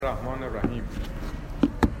الرحمن الرحیم.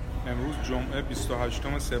 امروز جمعه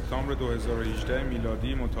 28 سپتامبر 2018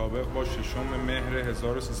 میلادی مطابق با 6 مهر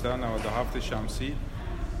 1397 شمسی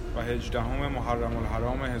و 18 محرم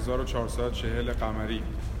الحرام 1440 قمری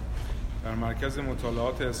در مرکز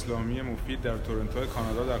مطالعات اسلامی مفید در تورنتو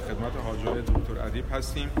کانادا در خدمت حاجی دکتر ادیب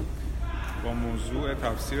هستیم با موضوع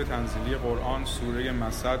تفسیر تنزیلی قرآن سوره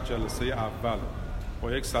مسد جلسه اول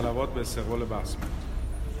با یک صلوات به استقبال بحث.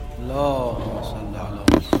 اللهم صل علی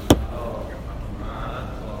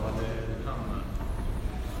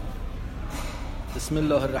بسم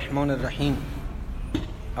الله الرحمن الرحیم.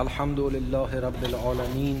 الحمد لله رب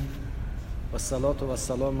العالمین والصلاة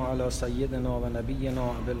والسلام علی سیدنا و نبینا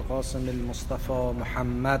ابی القاسم المصطفى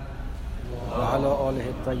محمد و علی آله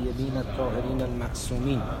الطیبین الطاهرین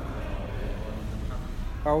المعصومین.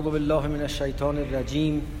 اعوذ بالله من الشیطان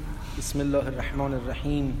الرجیم. بسم الله الرحمن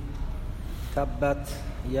الرحیم. تبت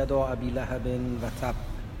یدا ابی لهب و تب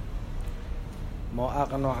ما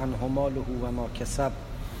اغنا عنه ماله و ما کسب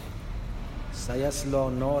سیصلی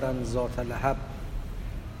نارا ذات لهب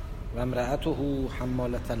و امرأته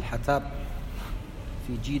حمالة الحطب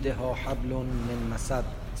فی جیدها حبل من مسد.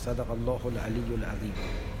 صدق الله العلی العظیم.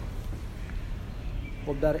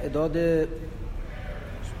 خب در اعداد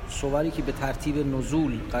صوری که به ترتیب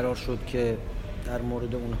نزول قرار شد که در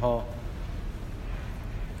مورد اونها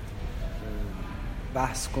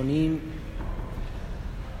بحث کنیم،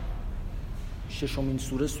 ششمین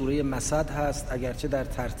سوره مسد هست، اگرچه در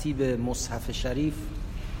ترتیب مصحف شریف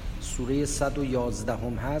سوره 111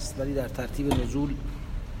 هست، ولی در ترتیب نزول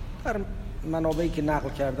در منابعی که نقل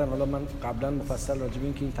کردن، حالا من قبلا مفصل راجع به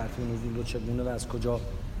این که این ترتیب نزول رو چگونه و از کجا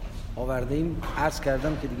آورده ایم عرض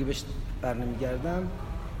کردم که دیگه بهش برنمیگردم.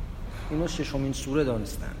 اینو ششمین سوره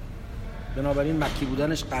دانستن، بنابراین مکی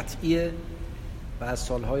بودنش قطعیه و از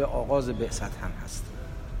سالهای آغاز بعثت هم هست.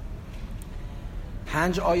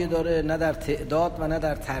 5 آیه داره، نه در تعداد و نه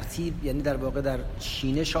در ترتیب، یعنی در واقع در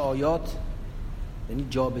چینش آیات، یعنی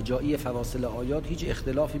جابجایی فواصل آیات هیچ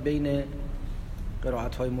اختلافی بین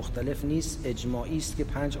قرائت‌های مختلف نیست، اجماعی است که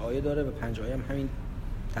 5 آیه داره و 5 آیه هم همین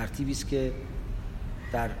ترتیبی است که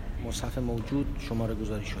در مصحف موجود شماره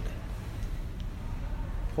گذاری شده.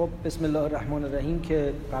 خب بسم الله الرحمن الرحیم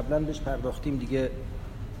که قبلا بهش پرداختیم، دیگه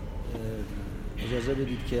اجازه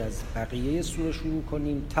بدید که از بقیه سوره شروع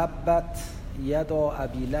کنیم. تبت یدا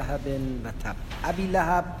ابی لهب و تب. ابی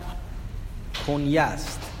لهب کنیه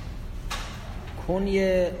است.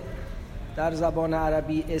 کنیه در زبان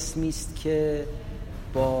عربی اسمی است که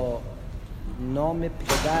با نام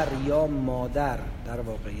پدر یا مادر در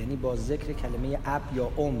واقع، یعنی با ذکر کلمه اب یا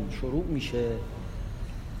شروع میشه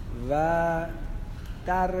و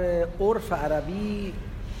در عرف عربی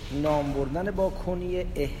نام بردن با کنیه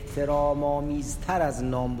احترام آمیزتر از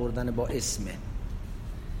نام بردن با اسمه.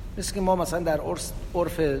 مثل که ما مثلا در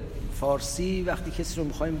عرف فارسی وقتی کسی رو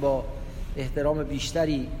میخوایم با احترام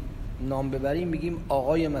بیشتری نام ببریم میگیم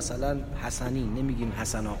آقای مثلا حسنی، نمیگیم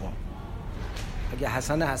حسن آقا. اگه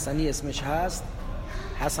حسن حسنی اسمش هست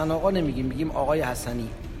حسن آقا نمیگیم، میگیم آقای حسنی.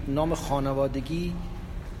 نام خانوادگی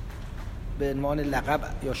به عنوان لقب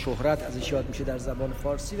یا شهرت ازش یاد میشه در زبان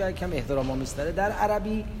فارسی و یکم احترام آمیزتره. در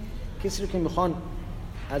عربی کسی رو که میخوان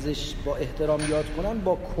ازش با احترام یاد کنن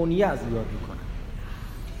با کنیه از یاد میکنن.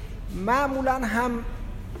 معمولا هم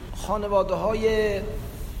خانواده های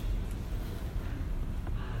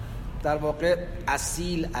در واقع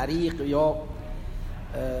اصیل، عریق یا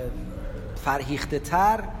فرهیخته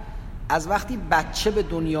تر از وقتی بچه به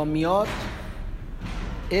دنیا میاد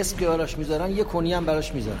اسم که براش میذارن یه کنیه هم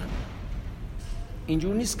براش میذارن.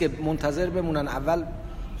 اینجور نیست که منتظر بمونن اول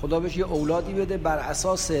خدا بهش یه اولادی بده بر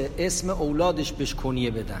اساس اسم اولادش بهش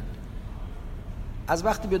کنیه بدن. از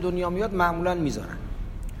وقتی به دنیا میاد معمولا میذارن.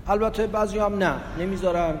 البته بعضی هم نه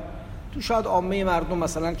نمیذارن، تو شاید عامه مردم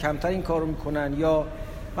مثلا کمتر این کارو میکنن، یا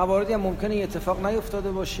مواردی هم ممکنه این اتفاق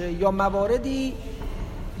نیفتاده باشه، یا مواردی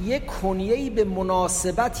یک کنیه‌ای به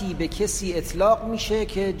مناسبتی به کسی اطلاق میشه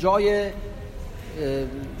که جای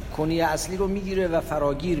کنیه اصلی رو میگیره و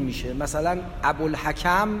فراگیر میشه. مثلا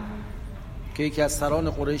ابوالحکم که یکی از سران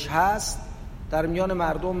قریش هست در میان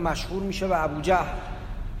مردم مشهور میشه و ابوجهل.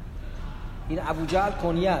 این ابوجهل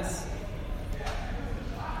کنیه است.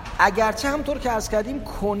 اگرچه همطور که عرض کردیم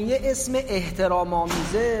کنیه اسم احترام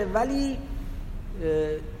آمیزه، ولی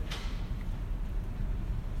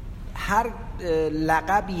هر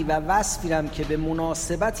لقبی و وصفی هم که به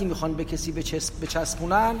مناسبتی میخوان به کسی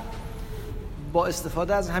بچسبونن با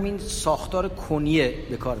استفاده از همین ساختار کنیه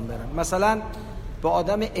به کار میبرن. مثلا به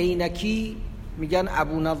آدم عینکی میگن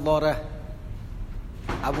ابو نظاره.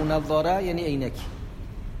 ابو نظاره یعنی عینکی.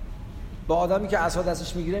 با آدمی که عصا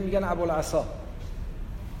دستش میگیره میگن ابوالعصا.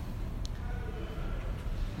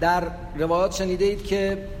 در روایات شنیده اید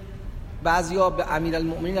که بعضیا به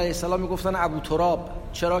امیرالمؤمنین علیه السلام میگفتن ابو تراب،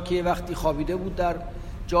 چرا که وقتی خوابیده بود در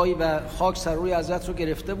جایی و خاک سر روی حضرت رو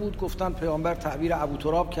گرفته بود، گفتن پیامبر تعبیر ابو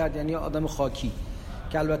تراب کرد، یعنی آدم خاکی،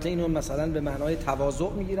 که البته اینو مثلا به معنای تواضع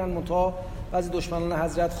میگیرن، منتها بعضی دشمنان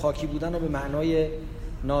حضرت خاکی بودن رو به معنای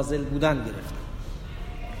نازل بودن گرفتن.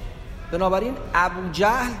 بنابراین ابو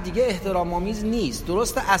جهل دیگه احترام آمیز نیست.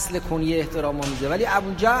 درسته اصل کنیه احترام آمیزه، ولی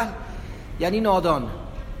ابو جهل یعنی نادان،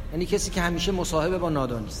 یعنی کسی که همیشه مصاحبه با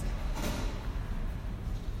نادانی است.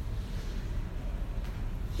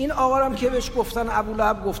 این آقا که بهش گفتن ابو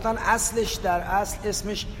لهب، گفتن اصلش در اصل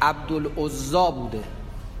اسمش عبدالعزا بوده،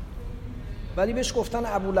 ولی بهش گفتن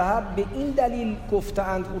ابو لهب به این دلیل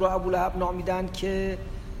گفتند او را ابو لهب نامیدن که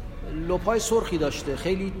لپای سرخی داشته،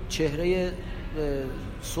 خیلی چهره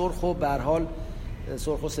سرخ و به هر حال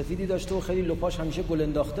سرخ و سفیدی داشته و خیلی لپاش همیشه گل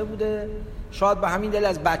انداخته بوده. شاید به همین دلیل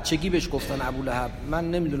از بچگی بهش گفتن ابو لهب.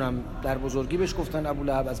 من نمیدونم در بزرگی بهش گفتن ابو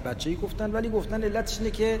لهب، از بچگی گفتن، ولی گفتن علتش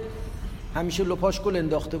اینه که همیشه لپاش گل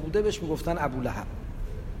انداخته بوده، بهش میگفتن ابو لهب.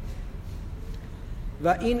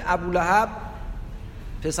 و این ابو لهب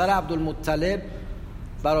پسر عبدالمطلب،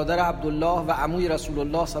 برادر عبدالله و عموی رسول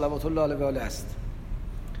الله صلوات الله علیه و آله است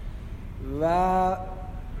و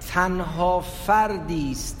تنها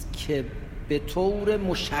فردی است که به طور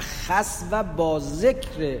مشخص و با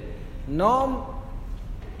ذکر نام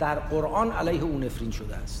در قرآن علیه او نفرین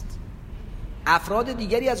شده است. افراد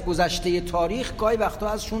دیگری از گذشته تاریخ گاهی وقتا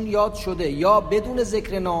ازشون یاد شده، یا بدون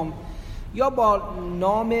ذکر نام یا با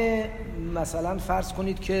نام، مثلا فرض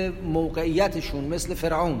کنید که موقعیتشون مثل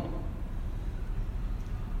فرعون،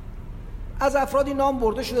 از افرادی نام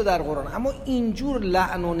برده شده در قرآن. اما اینجور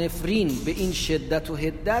لعن و نفرین به این شدت و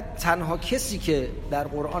حدت، تنها کسی که در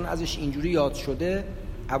قرآن ازش اینجوری یاد شده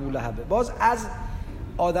ابو لهبه. باز از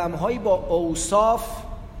آدم‌هایی با اوصاف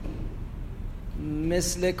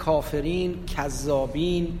مثل کافرین،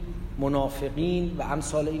 کذابین، منافقین و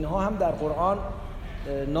امثال اینها هم در قرآن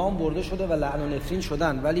نام برده شده و لعن و نفرین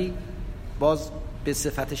شدن، ولی باز به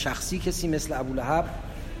صفت شخصی کسی مثل ابو لهب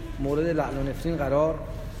مورد لعن و نفرین قرار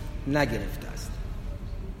نگرفته است.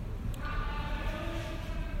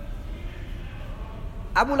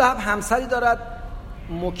 ابو لهب همسری دارد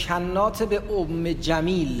مکنات به ام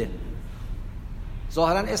جمیل،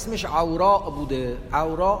 ظاهرا اسمش عوراء بوده،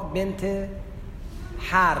 عوراء بنت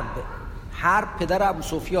حرب. حرب پدر ابو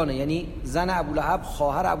سفیانه، یعنی زن ابو لهب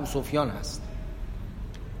خواهر ابو سفیان هست.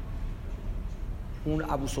 اون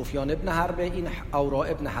ابو سفیان ابن حرب، این عوراء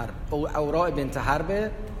ابن حرب، او عوراء بنت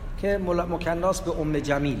حرب که مکناس به ام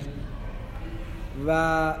جمیل.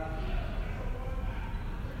 و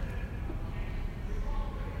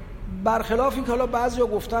برخلاف این که حالا بعضیا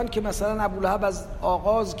گفتن که مثلا ابو لهب از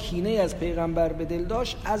آغاز کینه از پیغمبر به دل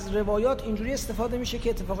داشت، از روایات اینجوری استفاده میشه که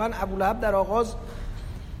اتفاقا ابو لهب در آغاز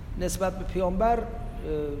نسبت به پیامبر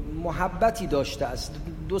محبتی داشته است.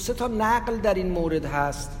 دو سه تا نقل در این مورد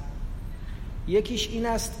هست. یکیش این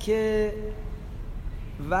است که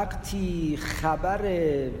وقتی خبر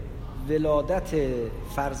ولادت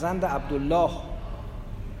فرزند عبدالله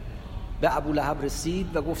به ابو لهب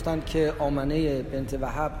رسید و گفتند که آمنه بنت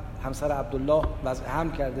وهب همسر عبدالله وضع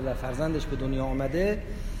حمل کرده و فرزندش به دنیا آمده،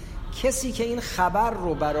 کسی که این خبر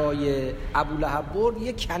رو برای ابو لهب برد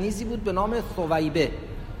یک کنیزی بود به نام ثویبه.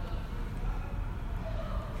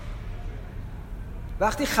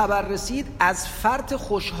 وقتی خبر رسید، از فرط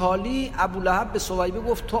خوشحالی ابو لهب به ثویبه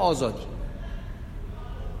گفت تو آزادی،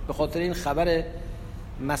 به خاطر این خبر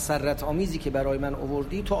مسرت آمیزی که برای من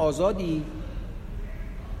آوردی تو آزادی.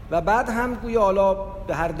 و بعد هم گویا حالا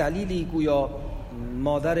به هر دلیلی، گویا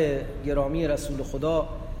مادر گرامی رسول خدا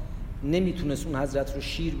نمیتونست اون حضرت رو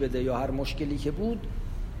شیر بده یا هر مشکلی که بود،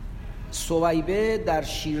 ثویبه در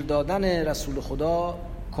شیر دادن رسول خدا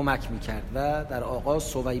کمک میکرد و در آغاز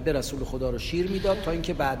ثویبه رسول خدا رو شیر میداد، تا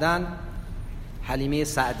اینکه بعداً حلیمه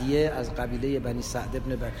سعدیه از قبیله بنی سعد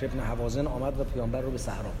ابن بکر ابن حوازن آمد و پیامبر رو به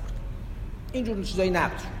صحرا برد. اینجور چیزایی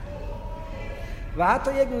نقل شد. و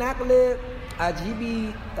حتی یک نقل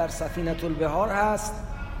عجیبی در سفینة البحار هست،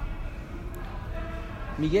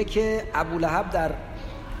 میگه که ابو لهب در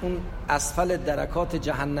اون اسفل درکات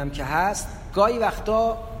جهنم که هست، گاهی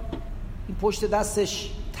وقتا این پشت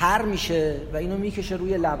دستش تر میشه و اینو میکشه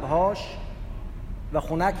روی لبهاش و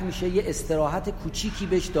خنک میشه، یه استراحت کوچیکی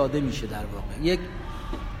بهش داده میشه. در واقع یک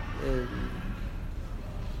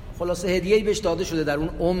خلاصه هدیه‌ای بهش داده شده در اون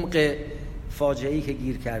عمق فاجعه‌ای که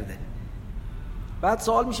گیر کرده. بعد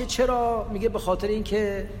سوال میشه چرا؟ میگه به خاطر این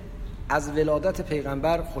که از ولادت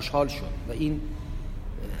پیغمبر خوشحال شد و این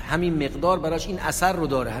همین مقدار براش این اثر رو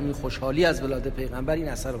داره، همین خوشحالی از ولادت پیغمبر این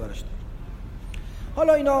اثر رو براش داره.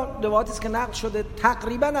 حالا اینا روایاتی است که نقل شده،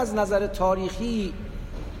 تقریبا از نظر تاریخی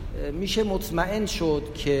میشه مطمئن شد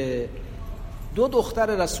که دو دختر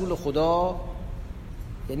رسول خدا،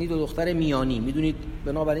 یعنی دو دختر میانی، میدونید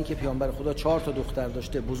بنابراین که پیامبر خدا 4 تا دختر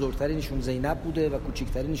داشته، بزرگترینشون زینب بوده و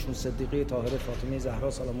کوچکترینشون صدیقه طاهره فاطمه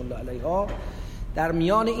زهرا سلام الله علیها، در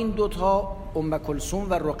میان این دوتا ام کلثوم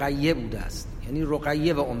و رقیه بوده است، یعنی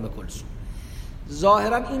رقیه و ام کلثوم.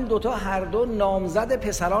 ظاهرا این دوتا هر دو نامزد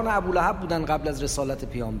پسران ابولهب بودن قبل از رسالت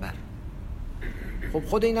پیامبر. خب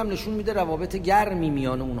خود اینم نشون میده روابط گرمی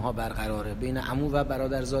میان اونها برقراره بین عمو و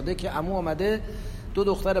برادرزاده، که عمو آمده 2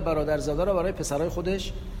 دختر برادرزاده را برای پسرای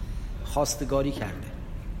خودش خواستگاری کرده.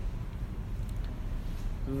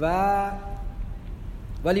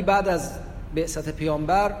 ولی بعد از بعثت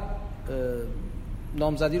پیامبر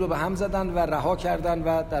نامزدی رو به هم زدن و رها کردن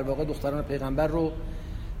و در واقع دختران پیغمبر رو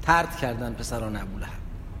طرد کردن، پسران ابولهب.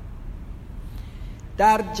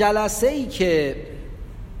 در جلسه‌ای که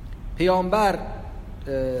پیامبر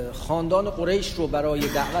خاندان قریش رو برای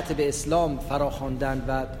دعوت به اسلام فراخواندن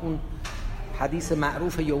و اون حدیث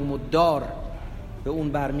معروف یوم الدار به اون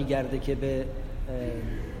برمیگرده که به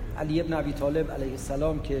علی ابن ابی طالب علیه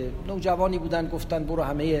السلام که نوجوانی بودن گفتن برو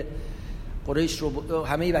همه قریش رو،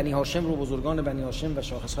 همه بنی هاشم رو، بزرگان بنی هاشم و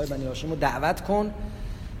شاخصهای بنی هاشم رو دعوت کن،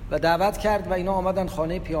 و دعوت کرد و اینا آمدن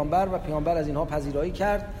خانه پیامبر و پیامبر از اینها پذیرایی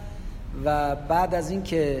کرد. و بعد از این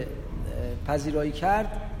که پذیرایی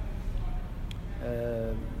کرد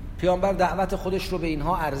پیامبر دعوت خودش رو به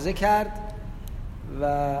اینها عرضه کرد و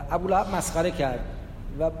ابولهب مسخره کرد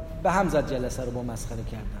و به هم زد جلسه رو با مسخره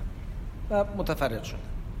کردن و متفرق شد.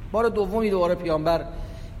 بار دومی دوباره پیامبر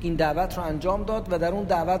این دعوت رو انجام داد و در اون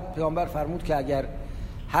دعوت پیامبر فرمود که اگر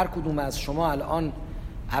هر کدوم از شما الان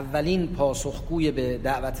اولین پاسخگوی به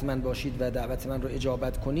دعوت من باشید و دعوت من رو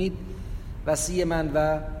اجابت کنید، وصی من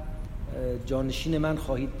و جانشین من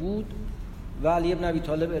خواهید بود. و علی ابن ابی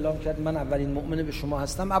طالب اعلام کرد من اولین مؤمن به شما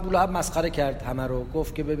هستم. ابولهب مسخره کرد همه رو،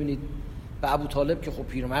 گفت که ببینید به ابو طالب که خب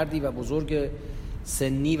پیرمردی و بزرگ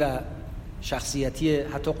سنی و شخصیتی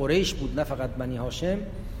حتی قریش بود نه فقط بنی هاشم،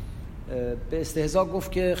 به استهزا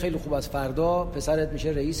گفت که خیلی خوب، از فردا پسرت میشه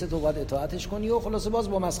رئیس، تو باید اطاعتش کنی. و خلاصه باز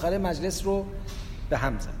با مسخره مجلس رو به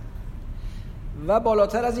هم زد. و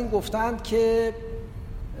بالاتر از این گفتند که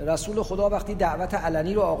رسول خدا وقتی دعوت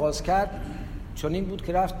علنی رو آغاز کرد چون این بود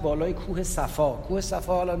که رفت بالای کوه صفا. کوه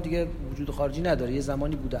صفا الان دیگه وجود خارجی نداره، یه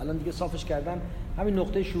زمانی بوده، الان دیگه صافش کردن، همین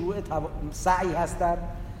نقطه شروع سعی هست در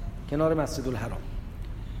کنار مسجد الحرام.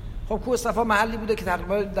 خب کوه صفا محلی بوده که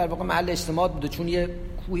تقریبا در واقع محل اجتماع بوده، چون یه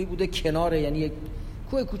کوهی بوده کنار، یعنی یک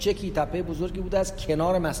کوه کوچکی، تپه بزرگی بوده از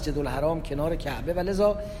کنار مسجد الحرام، کنار کعبه، و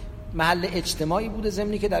لذا محل اجتماعی بوده،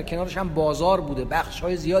 ضمنی که در کنارش هم بازار بوده.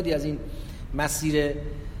 بخش‌های زیادی از این مسیر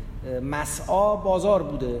مسعی بازار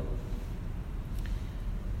بوده.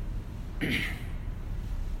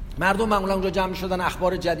 مردم معمولا اونجا جمع شدن،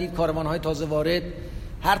 اخبار جدید، کاروان‌های تازه وارد،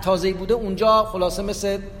 هر تازه‌ای بوده اونجا، خلاصه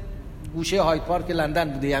مثل گوشه هاید پارک لندن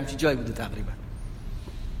بوده، همچین جایی بوده تقریبا.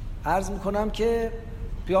 عرض میکنم که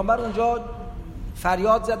پیامبر اونجا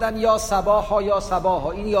فریاد زدن یا صباحا یا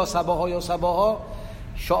صباحا. این یا صباحا یا صباحا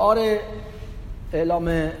شعار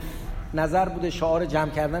اعلام نظر بوده، شعار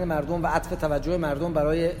جمع کردن مردم و عطف توجه مردم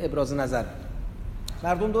برای ابراز نظر.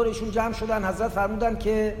 مردم دورشون جمع شدن. حضرت فرمودن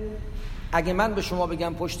که اگه من به شما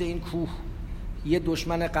بگم پشت این کوه یه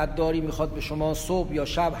دشمن غداری میخواد به شما صبح یا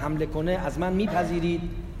شب حمله کنه، از من میپذیرید؟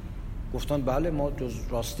 گفتن بله، ما جز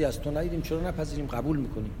راستی از تو ندیدیم، چرا نپذیریم، قبول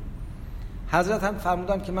میکنیم. حضرت هم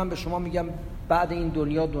فرمودن که من به شما میگم بعد این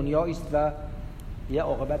دنیا دنیایی است و یه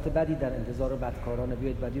عاقبت بدی در انتظار بدکاران،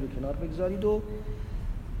 بیایید بدی رو کنار بگذارید. و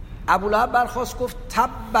ابولهب برخاست گفت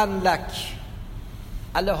تبا لک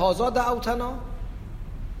الهذا دعوتنا.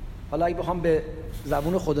 حالا اگه بخوام به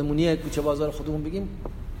زبون خودمونی کوچه بازار خودمون بگیم،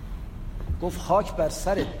 گفت خاک بر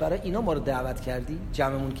سرت، برای اینا ما رو دعوت کردی،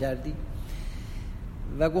 جمعمون کردی.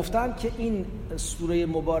 و گفتن که این سوره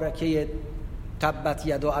مبارکه تبت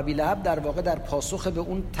یدا ابی لهب در واقع در پاسخ به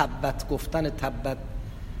اون تبت گفتن، تبت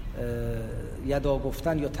یدا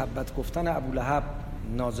گفتن یا تبت گفتن ابولهب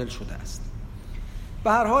نازل شده است.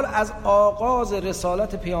 به هر حال از آغاز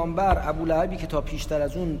رسالت پیامبر، ابولهبی که تا پیشتر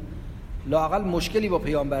از اون لااقل مشکلی با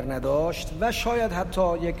پیامبر نداشت و شاید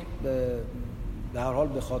حتی یک به هر حال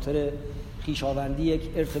به خاطر خویشاوندی یک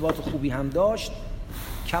ارتباط خوبی هم داشت،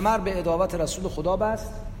 کمر به عداوت رسول خدا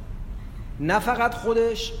بست. نه فقط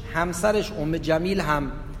خودش، همسرش ام جمیل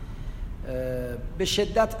هم به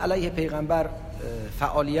شدت علیه پیغمبر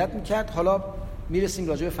فعالیت میکرد. حالا میرسیم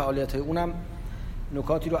راجع به فعالیت‌های اونم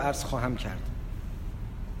نکاتی رو عرض خواهم کرد.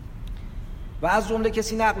 و از جمله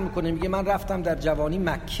کسی نقل میکنه، میگه من رفتم در جوانی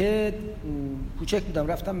مکه، کوچک بودم،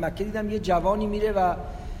 رفتم مکه، دیدم یه جوانی میره و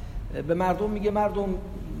به مردم میگه مردم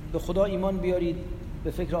به خدا ایمان بیارید،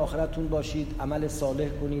 به فکر آخرتتون باشید، عمل صالح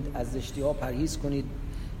کنید، از زشتی‌ها پرهیز کنید،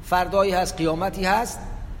 فردایی هست، قیامتی هست.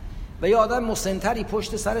 و یه آدم مسنتری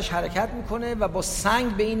پشت سرش حرکت میکنه و با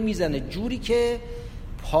سنگ به این میزنه جوری که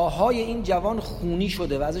پاهای این جوان خونی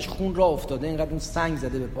شده و ازش خون راه افتاده، اینقدر اون سنگ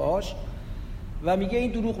زده به پاهاش، و میگه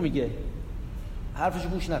این دروغ میگه، حرفش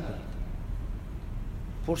گوش نکنید.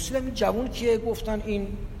 پرسیدم این جوان کیه؟ گفتن این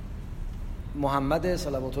محمد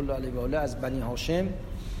صلوات الله علیه و آله از بنی هاشم،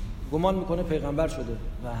 گمان میکنه پیغمبر شده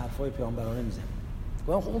و حرفای پیامبرانه میزنه.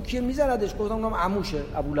 گفتم خب اون کیه میزندش؟ گفتم اونم عموشه،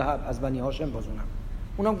 ابولهب از بنی هاشم، بازونم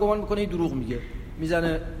اونم گمان میکنه این دروغ میگه،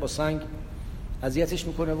 میزنه با سنگ اذیتش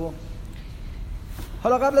میکنه. و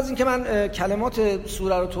حالا قبل از اینکه من کلمات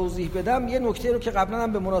سوره رو توضیح بدم، یه نکته رو که قبلا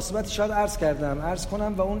هم به مناسبت شاید عرض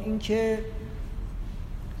کنم، و اون این که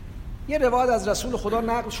یه روایت از رسول خدا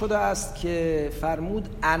نقل شده است که فرمود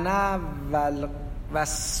انا و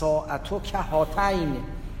ساعتو که هاتین،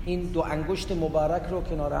 این دو انگشت مبارک رو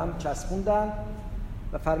کنار هم چسبوندن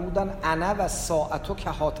و فرمودن انا و ساعتو که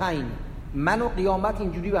هاتین، من و قیامت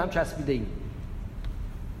اینجوری به هم چسبیده ایم.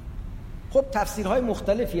 خب تفسیرهای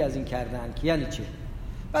مختلفی از این کردن که یعنی چه.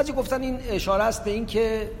 بعضی گفتن این اشاره است به این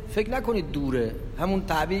که فکر نکنید دوره، همون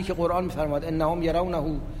تعبیری که قرآن می‌فرماد انهم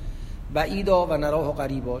یرونه بعیدا و نراه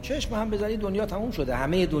قریبا، چشم هم بزنید دنیا تموم شده،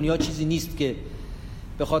 همه دنیا چیزی نیست که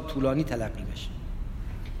بخواد طولانی تلقی بشه.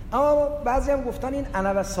 اما بعضی هم گفتن این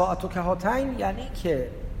انا و ساعت و کهاتین یعنی که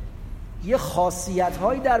یه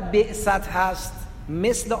خاصیت‌هایی در بعثت هست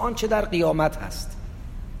مثل آنچه در قیامت هست.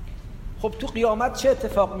 خب تو قیامت چه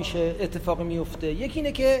اتفاقی میفته؟ یکی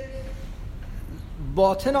اینه که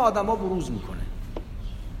باطن آدما بروز میکنه،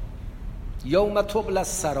 یوم تبلی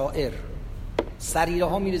السرائر، سریره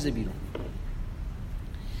ها میرزه بیرون،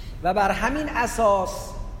 و بر همین اساس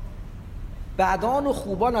بعدان و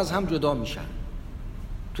خوبان از هم جدا میشن.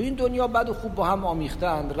 تو این دنیا بد و خوب با هم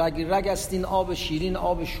آمیختند، رگ استین آب شیرین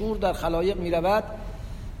آب شور در خلایق میرود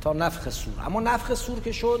تا نفخ صور. اما نفخ صور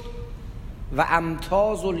که شد و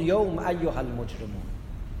امتاز الیوم ایها المجرمون،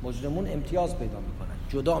 مجرمون امتیاز پیدا میکنن،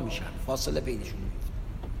 جدا میشن، فاصله بینشون میفته.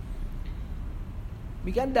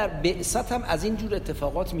 میگن در بعثت هم از این جور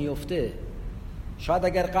اتفاقات میفته. شاید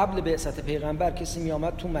اگر قبل بعثت پیغمبر کسی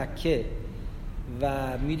میامد تو مکه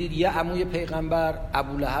و میدید یه عموی پیغمبر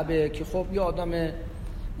ابولهبه که خب یه آدم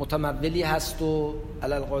متمولی هست و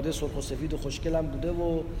علالقاعده سرخ و سفید و خوشگل هم بوده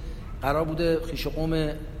و قرار بوده خویش قوم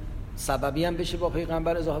سببی هم بشه با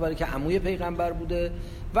پیغمبر، اضافه بر که عموی پیغمبر بوده،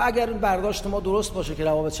 و اگر این برداشت ما درست باشه که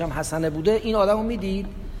روابطش هم حسنه بوده، این آدمو میدید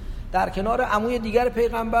در کنار عموی دیگر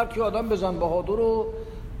پیغمبر که آدم بزن بهادر و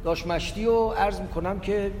داشت مشتی و عرض میکنم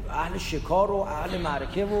که اهل شکار و اهل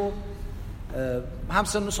معرکه و هم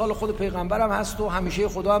سن و سال خود پیغمبر هم هست و همیشه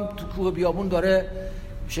خدا هم تو کوه بیابون داره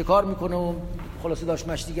شکار میکنه و خلاصه داشت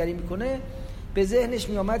مشتیگری میکنه. به ذهنش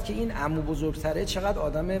میامد که این عمو بزرگتره چقدر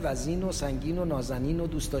آدم وزین و سنگین و نازنین و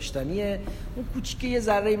دوست داشتنیه، اون کوچیکه یه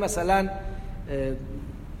ذره مثلا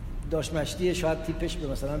داشت مشتی شاید تیپش به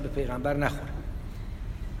مثلا به پیغمبر نخوره.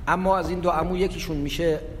 اما از این دو عمو یکیشون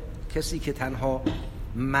میشه کسی که تنها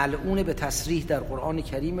ملعون به تصریح در قرآن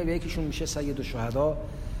کریمه و یکیشون میشه سید الشهدا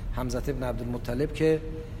حمزه بن عبدالمطلب که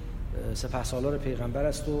سپهسالار پیغمبر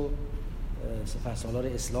است و سپهسالار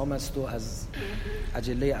اسلام است و از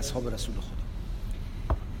اجله اصحاب رسول خدا.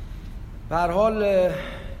 به هر حال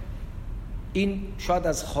این شاید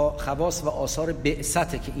از خواص و آثار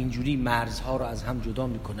بعثته که اینجوری مرزها رو از هم جدا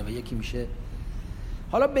میکنه و یکی میشه.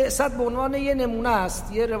 حالا بعثت به عنوان یه نمونه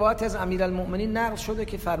است. یه روایت از امیرالمؤمنین نقل شده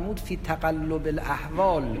که فرمود فی تقلب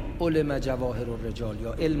الاحوال علم جواهر الرجال،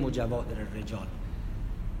 یا علم جواهر الرجال.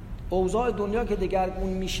 اوضاع دنیا که دگرگون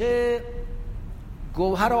میشه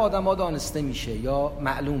گوهر آدم‌ها دانسته میشه یا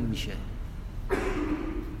معلوم میشه.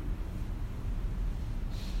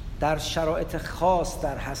 در شرایط خاص،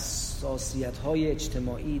 در حساسیت‌های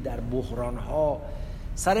اجتماعی، در بحران‌ها،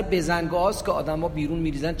 سر بزنگاه‌هاست که آدم‌ها بیرون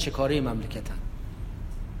میریزن چه کاره مملکتن.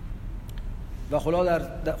 و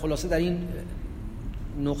خلاصه در این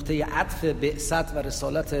نقطه عطف بعثت و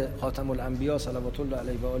رسالت خاتم الانبیا صلوات الله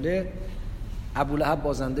علیه و آله، ابولهب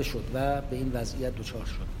بازنده شد و به این وضعیت دچار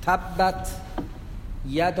شد. تبت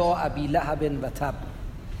یدا ابی لهب و تب.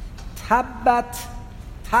 تبت،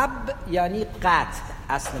 تب یعنی قطع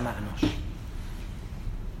اصل معناش.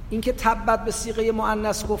 این که تبت به صیغه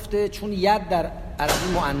مؤنث گفته چون ید در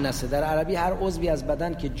عربی مؤنثه. در عربی هر عضوی از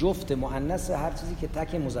بدن که جفت مؤنثه، هر چیزی که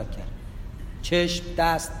تک مذکر، چشم،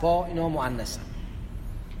 دست، پا، اینا مؤنثن.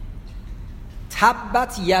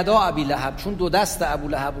 تبت یدا ابی لهب چون دو دست ابو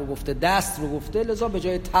لهب رو گفته، دست رو گفته، لذا به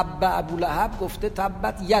جای تب ابو لهب گفته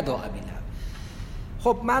تبت یدا ابی لهب.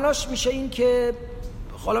 خب معناش میشه این که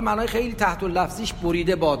حالا معنای خیلی تحت اللفظیش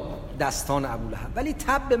بریده با دستان ابو لهب، ولی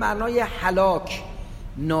تب به معنای هلاک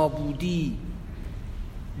نابودی،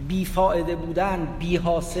 بیفائده بودن، بی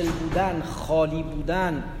حاصل بودن، خالی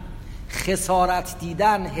بودن، خسارت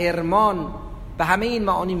دیدن، حرمان، به همه این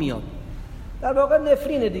معانی میاد. در واقع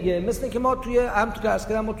نفرینه دیگه. مثل که ما توی همونطور که عرض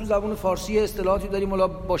کردم ما تو زبان فارسی اصطلاحاتی داریم حالا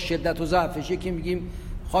با شدت و ضعفش، یکی میگیم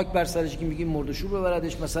خاک بر سرش، یکی میگیم مرده‌شور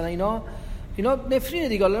ببردش، مثلا اینا نفرینه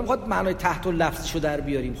دیگه. حالا نمیخواد معنای تحت اللفظشو در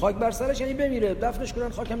بیاریم. خاک بر سرش یعنی بمیره، دفنش کنن،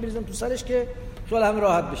 خاکم بریزن تو سرش که خیال همه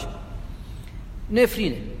راحت بشه.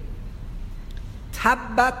 نفرینه.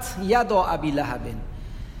 تبت یدا ابی لهب.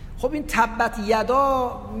 خب این تبت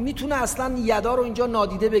یدا میتونه اصلا یدا رو اینجا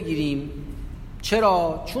نادیده بگیریم.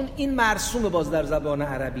 چرا؟ چون این مرسومه باز در زبان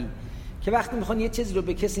عربی که وقتی میخوان یه چیزی رو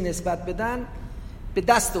به کسی نسبت بدن به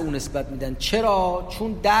دست اون نسبت میدن. چرا؟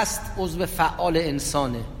 چون دست عضو فعال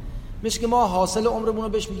انسانه. مثل که ما حاصل عمرمون رو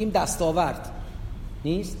بهش میگیم دستاورد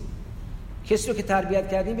نیست؟ کسی رو که تربیت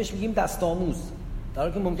کردیم بهش میگیم دست آموز، در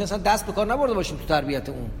حالی که ممکنه اصلا دست به کار نبرده باشیم تو تربیت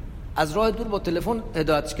اون، از راه دور با تلفن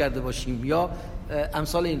هدایتش کرده باشیم یا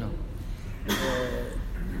امثال اینا.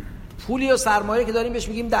 پولی و سرمایه که داریم بهش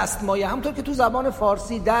میگیم دستمایه. همونطور که تو زبان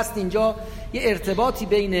فارسی دست اینجا یه ارتباطی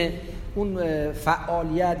بین اون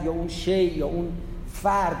فعالیت یا اون شی یا اون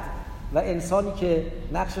فرد و انسانی که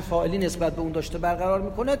نقش فاعلی نسبت به اون داشته برقرار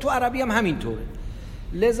میکنه، تو عربی هم همینطوره.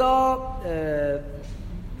 لذا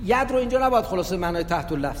ید رو اینجا نباید خلاصه معنای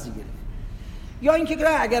تحت اللفظی گرفت. یا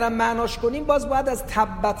اینکه اگرم معناش کنیم باز باید از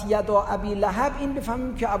تبت یدا ابی لهب این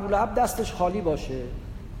بفهمیم که ابو لهب دستش خالی باشه،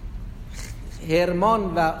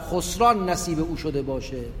 حرمان و خسران نصیب او شده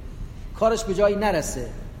باشه، کارش به جایی نرسه.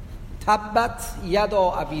 تبت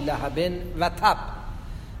یدا ابی لهب و تب.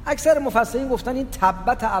 اکثر مفسرین گفتن این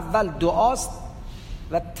تبت اول دعاست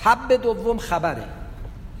و تب دوم خبره،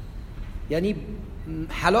 یعنی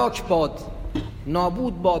هلاک باد،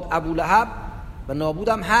 نابود باد ابو لهب، و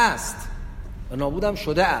نابودم هست و نابودم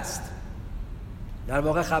شده است. در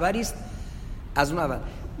واقع خبری است از اون اول.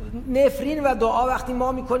 نفرین و دعا وقتی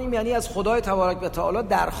ما میکنیم یعنی از خدای تبارک و تعالی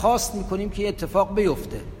درخواست میکنیم که اتفاق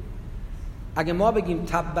بیفته. اگه ما بگیم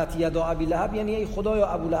تبت یدا ابی لهب یعنی ای خدایا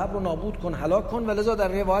ابو لهب رو نابود کن، هلاک کن. و لذا در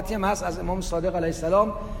روایتی هم هست از امام صادق علیه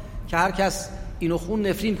السلام که هر کس اینو خون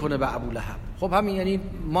نفرین کنه به ابو لهب. خب همین یعنی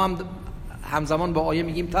ما هم همزمان با آیه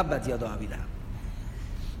میگیم تبت یدا ابی لهب.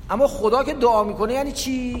 اما خدا که دعا میکنه یعنی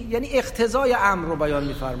چی؟ یعنی اقتضای امر رو بیان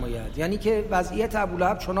میفرماید، یعنی که وضعیت ابو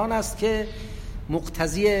لهب چنان است که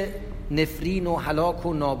مقتضی نفرین و هلاک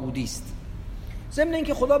و نابودی است. ضمن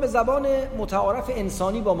اینکه خدا به زبان متعارف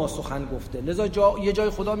انسانی با ما سخن گفته. لذا یه جای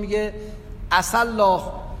خدا میگه عسى الله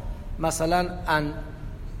مثلا ان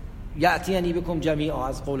یأتینی بکم جمیعا،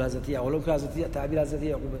 از قول حضرت یعقوب که حضرت تعبیر حضرت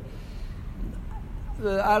یعقوب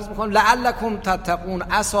عرض میکنم لعلکم تتقون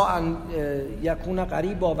عسى ان یکون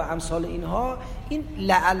قریبا و امثال اینها. این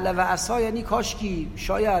لعل و عسى یعنی کاشکی،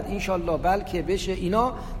 شاید، انشالله، بلکه، بشه.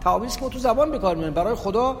 اینا تعابیری است که ما تو زبان به کار میبریم. برای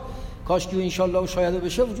خدا کاشکی و انشالله و شاید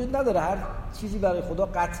بشه وجود نداره. هر چیزی برای خدا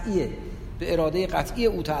قطعیه، به اراده قطعی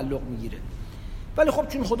او تعلق میگیره. ولی خب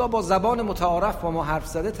چون خدا با زبان متعارف با ما حرف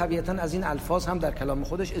زده، طبیعتاً از این الفاظ هم در کلام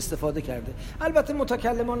خودش استفاده کرده. البته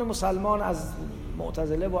متکلمان مسلمان از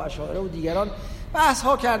معتزله و اشاعره و دیگران بحث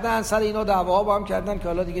ها کردن، سر اینا دعواها با هم کردن که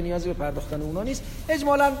حالا دیگه نیازی به پرداختن اونا نیست.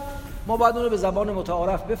 اجمالاً ما باید اون رو به زبان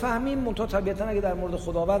متعارف بفهمیم. منتها طبیعتاً اگه در مورد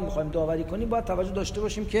خداوند می‌خوایم داوری کنیم باید توجه داشته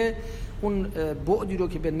باشیم که اون بعدی رو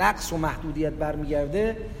که به نقص و محدودیت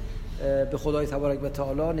برمیگرده به خدای تبارک و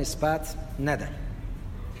تعالی نسبت ندهیم.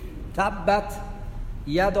 تبت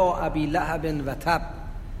یدا ابی لهب و تب.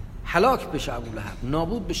 هلاک بشه ابو لهب،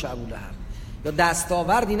 نابود بشه ابو لهب، یا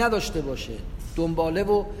دستاوردی نداشته باشه، دنباله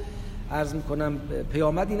و عرض میکنم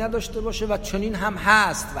پیامدی نداشته باشه. و چنین هم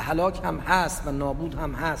هست و هلاک هم هست و نابود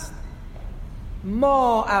هم هست.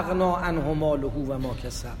 ما اغنا عنه ماله و ما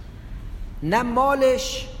کسب. نه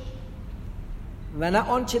مالش و نه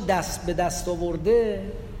آنچه دست به دست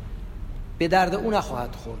آورده به درد او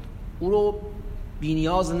نخواهد خورد، او رو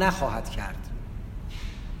بی‌نیاز نخواهد کرد.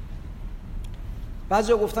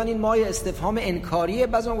 بعضی گفتن این مای استفهام انکاریه،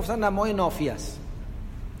 بعضی گفتن نه مای نافی است.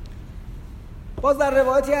 باز در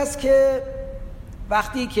روایتی هست که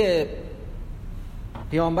وقتی که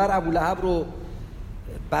پیامبر ابو لهب رو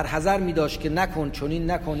برحذر می داشت که نکن،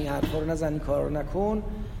 چنین نکن، این حرفا رو نزن، این کارا رو نکن،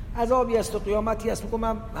 عذابی است و قیامتی است. میگم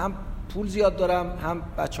من هم پول زیاد دارم، هم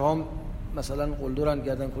بچه‌هام مثلا قلدرن،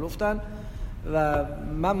 گردن کلفتن و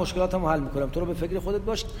من مشکلاتمو حل میکنم، تو رو به فکر خودت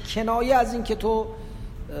باش. کنایه از این که تو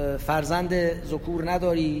فرزند ذکور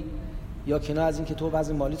نداری یا کنایه از این که تو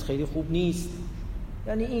وضع مالیت خیلی خوب نیست.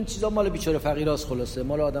 یعنی این چیزا مال بیچاره فقیراست، خلاصه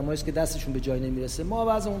مال آدمایی است که دستشون به جای نمیرسه. ما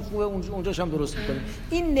وضعمون خوبه، اونجاش هم درست میکنیم.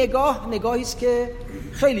 این نگاهی است که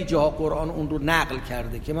خیلی جاها قرآن اون رو نقل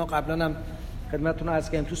کرده که ما قبلا هم خدمتتون عرض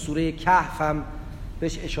کردیم. تو سوره کهف هم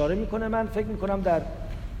بهش اشاره میکنه. من فکر میکنم در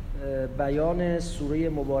بیان سوره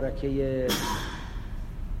مبارکه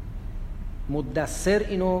مدثر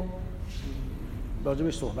اینو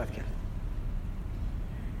راجبش صحبت کرد.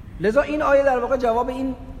 لذا این آیه در واقع جواب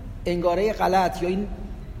این انگاره غلط یا این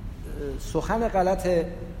سخن غلط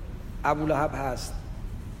ابولهب هست.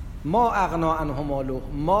 ما اغنا عنه ماله،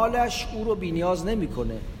 مالش او رو بی‌نیاز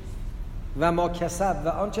نمیکنه، و ما کسب، و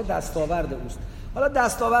آنچه دستاورد اوست. حالا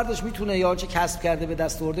دستاوردش میتونه یا آنچه کسب کرده به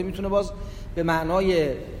دست آورده میتونه باز به معنای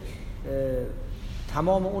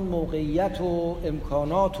تمام اون موقعیت و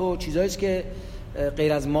امکانات و چیزایی است که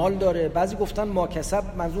غیر از مال داره. بعضی گفتن ما کسب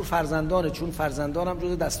منظور فرزندانه، چون فرزندان هم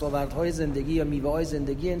جزء دستاوردهای زندگی یا میوه‌های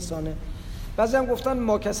زندگی انسانه. بعضی هم گفتن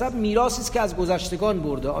ما کسب میراثی است که از گذشتگان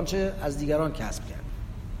برده، آنچه از دیگران کسب کرد.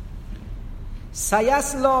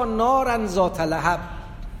 سیسلا نارا ذات لهب،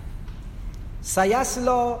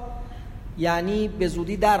 سیسلا یعنی به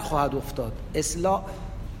زودی در خواهد افتاد،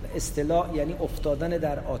 اصطلاح یعنی افتادن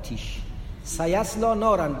در آتش. سیسلا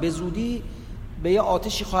نارن، به زودی به یه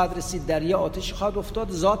آتشی خواهد رسید، در یه آتشی خواهد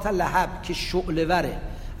افتاد، ذات لهب که شعله وره.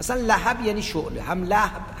 اصلا لهب یعنی شعله، هم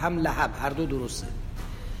لهب هم لهب، هر دو درسته.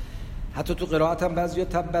 حتی تو قرائت هم بعضیا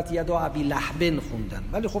تبت یدا ابی لهب خوندن،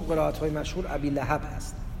 ولی خب قرائت های مشهور ابی لهب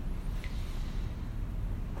هست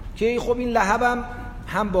که خب این لهب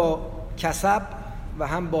هم با کسب و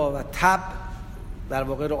هم با تب در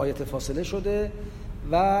واقع رعایت فاصله شده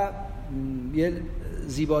و یه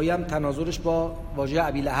زیبایی هم تناظرش با واژه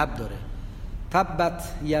ابی لهب داره. تبت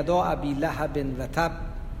یدا ابی لهب و تب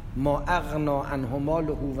ما اغنا عنه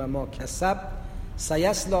ماله و ما کسب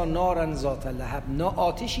سیسلا نارا ذات لهب،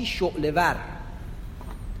 آتشی شعله ور.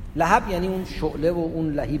 لهب یعنی اون شعله و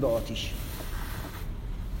اون لهیب آتش.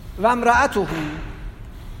 و امرأته،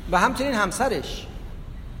 و همچنین همسرش.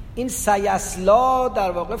 این سیسلا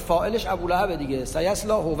در واقع فاعلش ابولهب دیگه،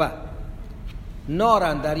 سیسلا هو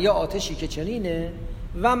نارن، در یه آتشی که چنینه،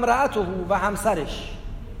 و امرأته و همسرش،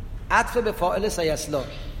 عطف به فاعل سیسلا،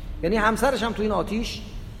 یعنی همسرش هم تو این آتش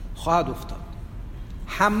خواهد افتاد.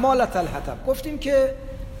 حمالة الحطب، گفتیم که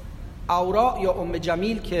اورا یا ام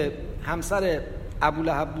جمیل که همسر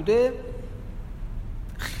ابولهب بوده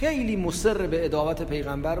خیلی مصر به عداوت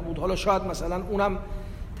پیغمبر بود. حالا شاید مثلا اونم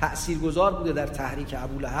تأثیرگذار بوده در تحریک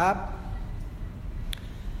ابولهب.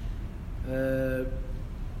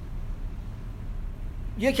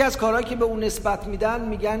 یکی از کارهایی که به اون نسبت میدن،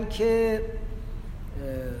 میگن که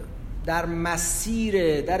در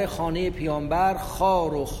مسیر در خانه پیامبر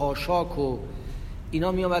خار و خاشاک و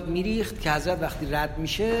اینا میامد میریخت که حضرت وقتی رد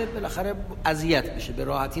میشه بالاخره اذیت بشه، به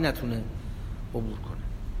راحتی نتونه عبور کنه.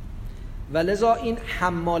 و لذا این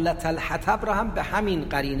حمالة الحطب را هم به همین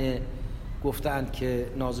قرینه گفتند که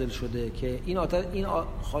نازل شده که این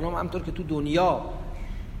خانم همطور که تو دنیا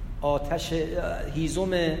آتش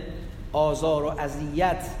هیزم آزار و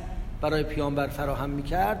اذیت برای پیامبر فراهم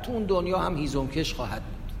میکرد، تو اون دنیا هم هیزم کش خواهد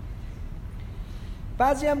بود.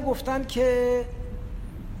 بعضی هم گفتن که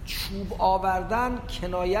چوب آوردن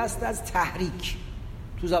کنایه است از تحریک،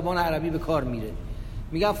 تو زبان عربی به کار میره.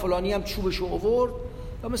 میگن فلانی هم چوبشو آورد،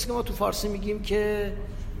 و مثل که ما تو فارسی میگیم که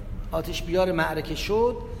آتش بیار معرکه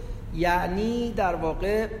شد، یعنی در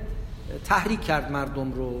واقع تحریک کرد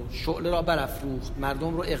مردم رو، شعله را برافروخت،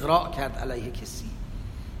 مردم رو اغراق کرد علیه کسی.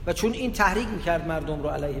 و چون این تحریک میکرد مردم رو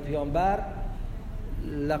علیه پیامبر،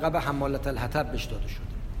 لقب حمالة الحطب بهش داده شده.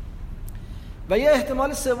 و یه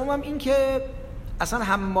احتمال سوم هم این که اصلا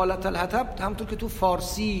حمالة الحطب همونطور که تو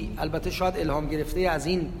فارسی البته شاید الهام گرفته از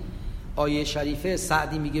این آیه شریفه،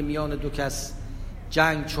 سعدی میگه میان دو کس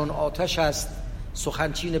جنگ چون آتش است،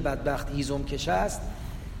 سخنچین بدبخت هیزم کش است.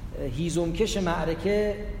 هیزم کش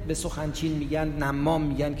معرکه به سخنچین میگن نمام،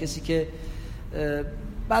 میگن کسی که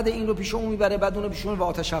بعد این رو پیش اون میبره، بعد اون رو پیش اون به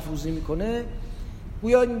آتش افروزی میکنه.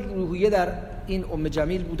 گویا این روحیه در این ام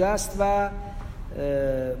جمیل بوده است و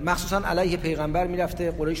مخصوصا علیه پیغمبر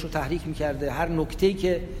میرفته، قریش رو تحریک میکرده، هر نکته‌ای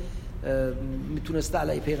که میتونسته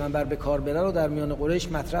علیه پیغمبر به کار بره رو در میان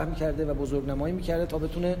قریش مطرح میکرده و بزرگنمایی میکرده تا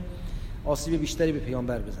بتونه آسیب بیشتری به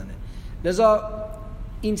پیامبر بزنه. لذا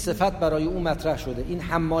این صفت برای اون مطرح شده. این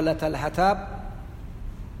حمالة الحطب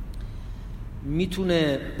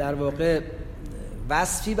میتونه در واقع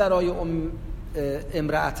وصفی برای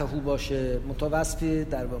امرأته باشه، متوصفی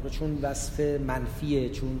در واقع چون وصف منفیه،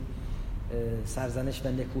 چون سرزنش و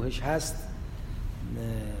نکوهش هست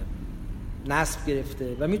نصب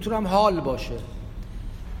گرفته. و میتونه هم حال باشه.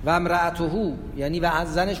 و امرأته یعنی و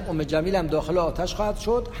از زنش ام جمیل هم داخل آتش خواهد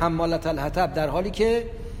شد، حمالة الحطب، در حالی که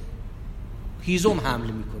هیزم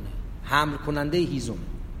حمل میکنه، حمل کننده هیزم.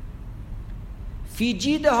 فی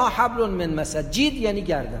جیدها حبل من مسد، جید یعنی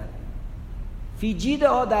گردن، فی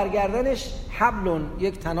جیدها در گردنش حبلون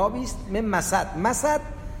یک طنابی است من مسد. مسد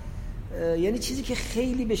یعنی چیزی که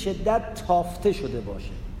خیلی به شدت تافته شده باشه،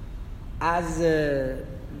 از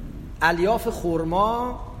الیاف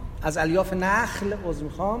خرما، از الیاف نخل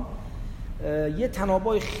یه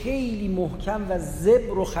طنابای خیلی محکم و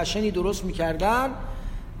زبر و خشنی درست میکردن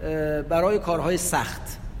برای کارهای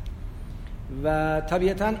سخت و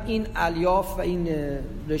طبیعتاً این الیاف و این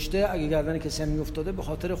رشته اگه گردن کسی هم میافتاده به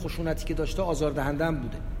خاطر خشونتی که داشته آزاردهنده هم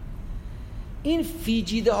بوده. این فی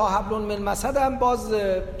جیدها حبل من مسد هم باز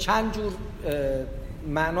چند جور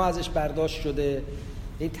معنا ازش برداشت شده،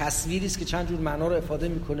 این تصویری است که چند جور معنا رو افاده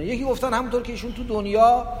میکنه. یکی گفتن همونطور که ایشون تو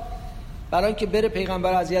دنیا برای اینکه بره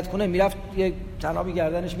پیغمبر اذیت کنه میرفت یک طنابی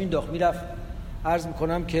گردنش مینداخت، میرفت عرض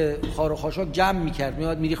میکنم که خار و خاشاک جمع میکرد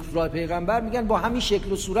میاد میریخت راه پیغمبر. میگن با همین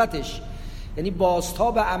شکل و صورتش، یعنی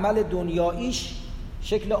بازتاب عمل دنیاییش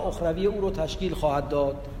شکل اخروی او رو تشکیل خواهد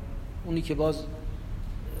داد. اونی که باز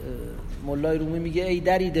مولای رومی میگه ای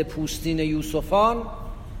درید پوستین یوسفان،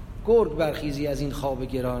 گرگ برخیزی از این خواب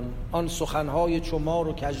گران. آن سخنهای چمار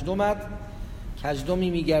و کژدمت، کژدمی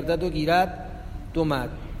میگردد و گیرد دمت.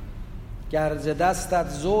 گرز دستت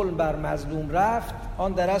ظلم بر مظلوم رفت،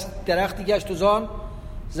 آن درختی گشت و زان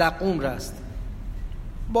زقوم رست.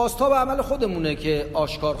 بازتاب عمل خودمونه که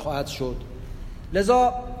آشکار خواهد شد.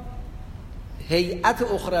 لذا هیئت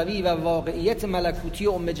اخروی و واقعیت ملکوتی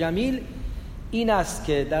ام جمیل این است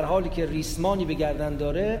که در حالی که ریسمانی به گردن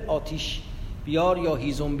داره، آتش بیار یا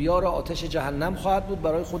هیزم بیار آتش جهنم خواهد بود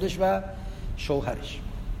برای خودش و شوهرش.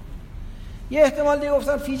 یه احتمال دیگه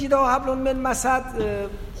گفتن فی جیدها حبل من مسد،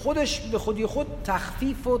 خودش به خودی خود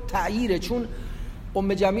تخفیف و تعییره، چون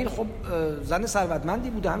ام جمیل خب زن ثروتمندی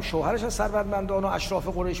بوده، هم شوهرش از ثروتمندان و اشراف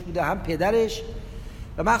قریش بوده، هم پدرش،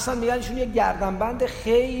 و مخصوصا میگن ایشون یک گردنبند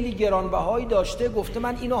خیلی گرانبهایی داشته، گفته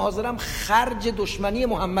من اینو حاضرم خرج دشمنی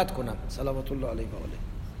محمد کنم صلوات الله علیه و آله.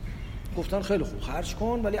 گفتن خیلی خوب خرج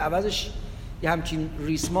کن، ولی عوضش یه همچین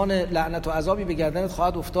ریسمان لعنت و عذابی به گردنت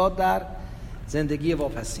خواهد افتاد در زندگی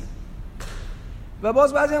واپسین. و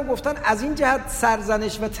باز بعضی هم گفتن از این جهت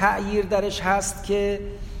سرزنش و تعییر درش هست که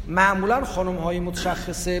معمولا خانم‌های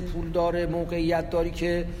متشخصه پولدار موقعیت داری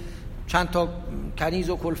که چند تا کنیز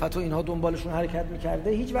و کلفت و اینها دنبالشون حرکت میکرده،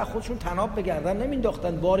 هیچ وقت خودشون طناب به گردن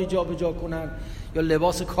نمینداختن باری جا به جا کنن یا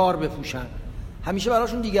لباس کار بپوشن، همیشه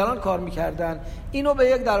براشون دیگران کار میکردن. اینو به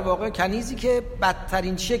یک در واقع کنیزی که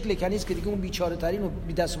بدترین شکل کنیز که دیگه اون بیچاره ترین و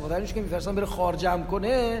بی دست و پا که میفرستن بره خار جمع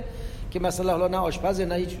کنه، که مثلا حالا نه آشپزه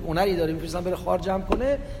نه هیچ هنری داره، میفرستن بره خار جمع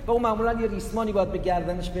کنه و اون معمولا یه ریسمانی باید به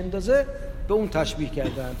گردنش بندازه، به اون تشبیه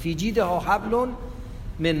کردن فی جیدها حبل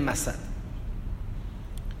من مسد.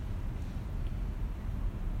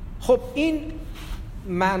 خب این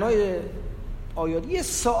معنای آیات. یه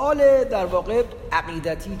سوال در واقع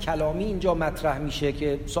عقیدتی کلامی اینجا مطرح میشه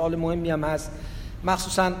که سوال مهمی هم هست،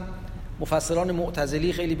 مخصوصا مفسران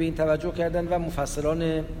معتزلی خیلی به این توجه کردن و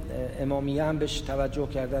مفسران امامیه هم بهش توجه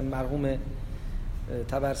کردن. مرحوم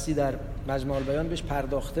طبرسی در مجموع البیان بهش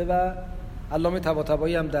پرداخته و علامه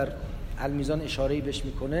طباطبایی هم در المیزان اشاره‌ای بهش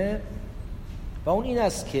میکنه و اون این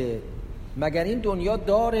است که مگر این دنیا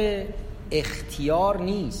دار اختیار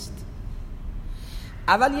نیست؟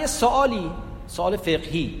 اول یه سوال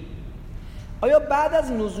فقهی، آیا بعد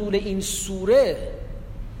از نزول این سوره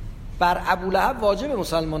بر ابولهب واجب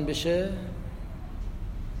مسلمان بشه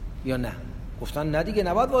یا نه؟ گفتن نه دیگه،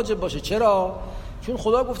 نباید واجب باشه. چرا؟ چون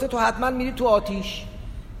خدا گفته تو حتما میری تو آتیش.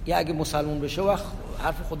 یا اگه مسلمان بشه وقت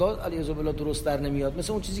حرف خدا علیه بالله درست در نمیاد،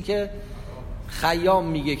 مثل اون چیزی که خیام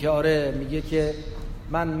میگه که آره، میگه که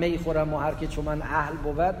من می خورم و هر که چون من اهل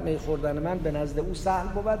بود، می خوردن من به نزد او سهل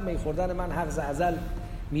بود، می خوردن من حق ز ازل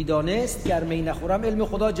میدانست، گر می نخورم علم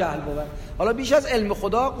خدا جهل بود. حالا بیش از علم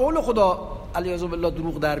خدا قول خدا علیه بالله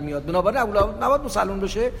دروغ در میاد، بنابراین ابوالهب نباید مسلمان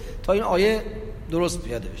بشه تا این آیه درست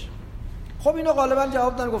پیاده بشه. خب اینو غالبا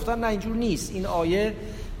جواب دادن، گفتن نه اینجور نیست، این آیه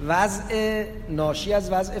وضع ناشی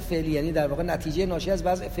از وضع فعلی، یعنی در واقع نتیجه ناشی از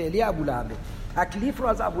وضع فعلی ابوالهب، تکلیف رو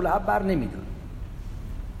از ابوالهب بر نمیداره.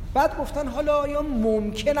 بعد گفتن حالا یا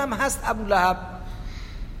ممکن هم هست ابوالهب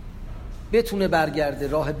بتونه برگرده،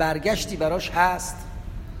 راه برگشتی براش هست؟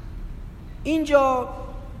 اینجا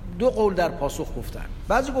دو قول در پاسخ گفتن.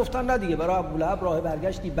 بعضی گفتن نه دیگه، برای ابوالهب راه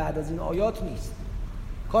برگشتی بعد از این آیات نیست،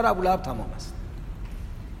 کار ابوالهب تمام است.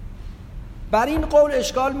 بر این قول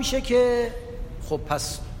اشکال میشه که خب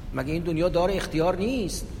پس مگه این دنیا دار اختیار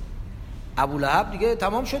نیست؟ ابوالهب دیگه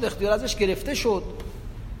تمام شد، اختیار ازش گرفته شد.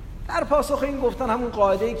 در پاسخ این گفتن همون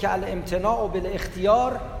قاعده‌ای که الامتناع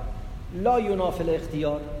بالاختیار لا ینافی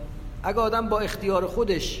الاختیار، اگه آدم با اختیار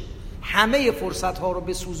خودش همه فرصت‌ها رو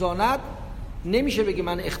بسوزاند نمیشه بگه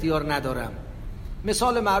من اختیار ندارم.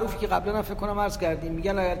 مثال معروفی که قبلا فکر کنم عرض کردیم،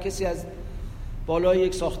 میگن اگر کسی از بالای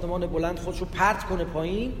یک ساختمان بلند خودشو پرت کنه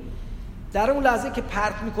پایین، در اون لحظه که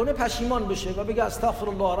پرت میکنه پشیمان بشه و بگه استغفر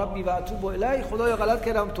الله ربی و اتوب الیه، خدایا غلط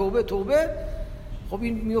کردم، توبه. خب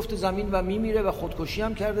این میفته زمین و میمیره و خودکشی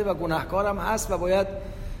هم کرده و گناهکارم هست و باید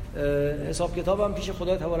حساب کتابم پیش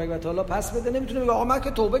خدای تبارک و تعالی پس بده. نمیتونه بگه آقا من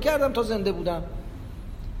که توبه کردم تا زنده بودم.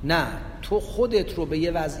 نه، تو خودت رو به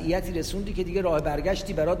یه وضعیتی رسوندی که دیگه راه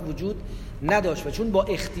برگشتی برات وجود نداشت و چون با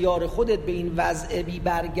اختیار خودت به این وضع بی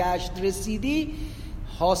برگشت رسیدی،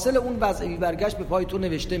 حاصل اون وضع بی برگشت به پای تو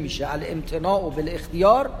نوشته میشه. الامتناع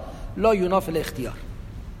بالاختیار لا ینافی الاختیار.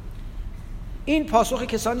 این پاسخ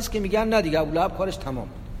کسانی است که میگن نه دیگه ابولهب کارش تمام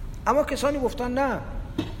بود. اما کسانی گفتن نه،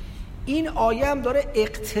 این آیه هم داره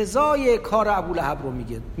اقتضای کار ابولهب رو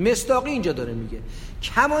میگه، مصداقی اینجا داره میگه.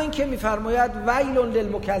 کما این که میفرماید ویل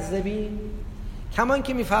للمکذبین، کما این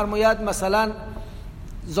که میفرماید مثلا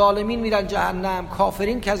ظالمین میرن جهنم،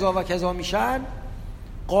 کافرین کذا و کذا میشن،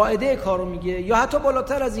 قاعده کارو میگه. یا حتی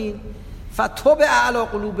بالاتر از این، فطبع علی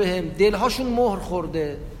قلوبهم، دلهاشون مهر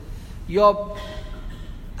خورده، یا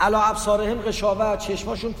علی ابصارهم غشاوه،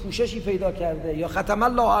 چشماشون پوششی پیدا کرده، یا ختم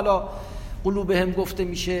الله علی قلوبهم گفته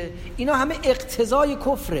میشه. اینا همه اقتضای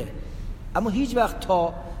کفره. اما هیچ وقت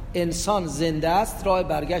تا انسان زنده است راه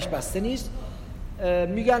برگشت بسته نیست.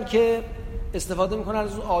 میگن که استفاده میکنن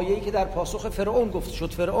از اون آیه‌ای که در پاسخ فرعون گفته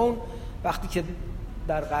شد. فرعون وقتی که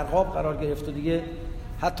در غرقاب قرار گرفت و دیگه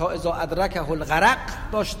حتی اذا ادرکه الغرق،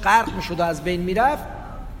 داشت غرق میشد و از بین میرفت،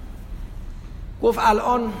 گفت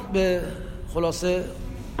الان به خلاصه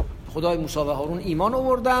خدای موسی و هارون ایمان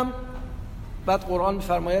آوردم. بعد قرآن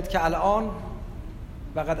میفرماید که الان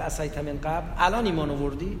وقد عصیت من قبل، الان ایمان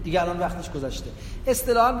آوردی دیگه، الان وقتش گذشته.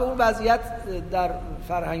 اصطلاحاً به اون وضعیت در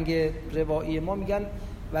فرهنگ روایی ما میگن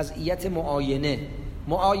وضعیت معاینه.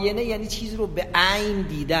 معاینه یعنی چیز رو به عین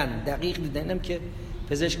دیدن، دقیق دیدن. اینم که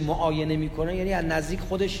پزشک معاینه میکنه یعنی از نزدیک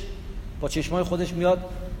خودش با چشمای خودش میاد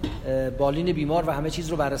بالین بیمار و همه چیز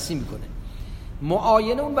رو بررسی میکنه.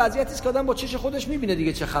 معاینه اون وضعیتی است که آدم با چش خودش میبینه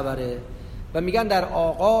دیگه چه خبره. و میگن در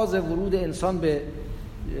آغاز ورود انسان به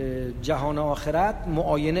جهان آخرت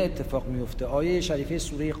معاینه اتفاق میفته. آیه شریفه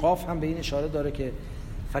سوره قاف هم به این اشاره داره که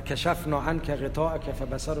فکشفنا عنک غطاءک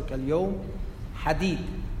فبصرک الیوم حدید.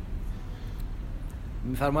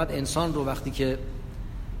 میفرماید انسان رو وقتی که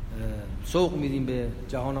سوق میدیم به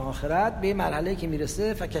جهان آخرت، به مرحله که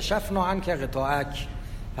میرسه فکشفنا عنک غطاءک،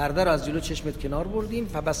 پرده رو از جلو چشمت کنار بردیم،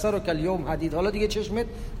 فبصرک الیوم حدید، حالا دیگه چشمت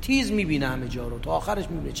تیز میبینه همه جا رو، تا آخرش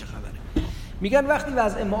میبینه چه خبره. میگن وقتی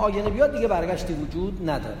وضع معاینه بیاد دیگه برگشتی وجود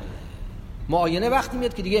نداره. معاینه وقتی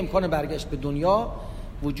میاد که دیگه امکان برگشت به دنیا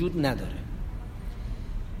وجود نداره.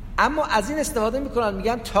 اما از این استفاده میکنن،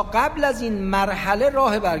 میگن تا قبل از این مرحله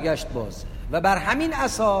راه برگشت بازه و بر همین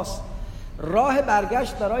اساس راه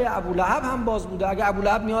برگشت برای ابولهب هم باز بوده. اگه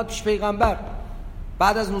ابولهب میاد پیش پیغمبر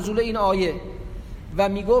بعد از نزول این آیه و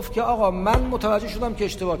میگفت که آقا من متوجه شدم که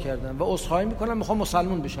اشتباه کردم و عذرخواهی میکنم، میخوام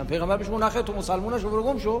مسلمان بشم، پیغمبر بهش میگه نخیر تو مسلمان شو برو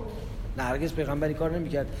گم شو. نه، هرگز پیغمبری کار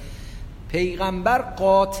نمیکرد. پیغمبر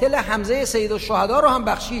قاتل حمزه سید الشهدا رو هم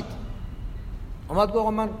بخشید. اومد گفت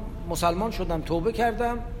آقا من مسلمان شدم، توبه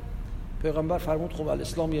کردم. پیغمبر فرمود خب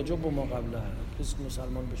الاسلام یجب ما قبله، کسی که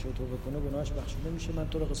مسلمان بشه و توبه کنه گناهش بخشیده میشه، من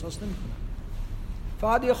تو رو قصاص نمیکنم.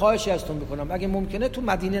 فقط یه خواهشی ازتون میکنم، اگه ممکنه تو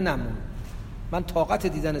مدینه نمون، من طاقت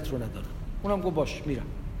دیدنت رو ندارم. اونم گفت باش میرم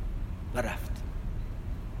و رفت.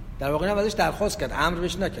 در واقع ازش درخواست کرد، امر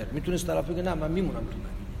بهش نکرد. میتونست طرف بگه نه من میمونم تو مدینه.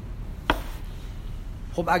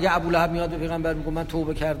 خب اگه ابولهب میاد به پیغمبر میگه من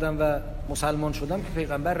توبه کردم و مسلمان شدم، که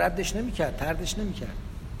پیغمبر ردش نمیکرد، طردش نمیکرد.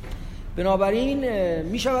 بنابراین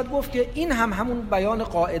میشود گفت که این هم همون بیان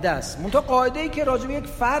قاعده است، منتها قاعده‌ای که راجع به یک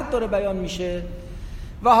فرد داره بیان میشه.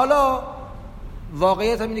 و حالا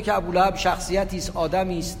واقعیت هم اینه که ابولهب شخصیتی است،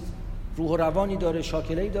 آدمی است، روح و روانی داره،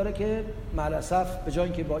 شاکله‌ای داره که معلاسف به جای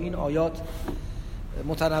اینکه با این آیات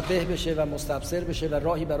متنبه بشه و مستبصر بشه و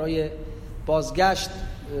راهی برای بازگشت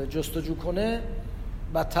جستجو کنه،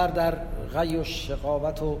 بدتر در غی و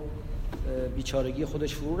شقاوت و بیچارگی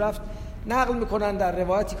خودش فرو رفت. نقل میکنن در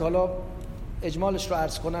روایتی که حالا اجمالش رو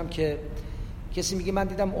عرض کنم که کسی میگه من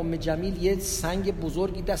دیدم ام جمیل یه سنگ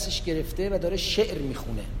بزرگی دستش گرفته و داره شعر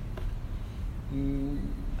میخونه.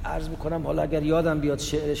 عرض میکنم حالا اگر یادم بیاد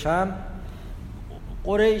شعرش هم،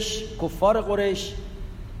 قریش، کفار قریش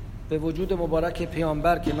به وجود مبارک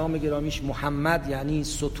پیامبر که نام گرامیش محمد یعنی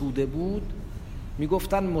ستوده بود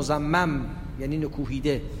میگفتن مزمم یعنی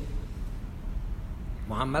نکوهیده.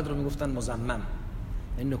 محمد رو میگفتن مزمم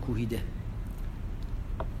یعنی نکوهیده.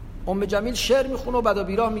 ام جمیل شعر میخونه و بعد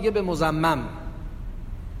بیراه میگه به مزمم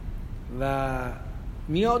و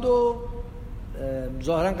میاد و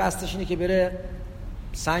ظاهرا قصدش اینه که بره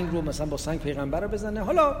سنگ رو مثلا با سنگ پیغمبر رو بزنه.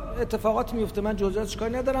 حالا اتفاقات میفته، من جزئیاتش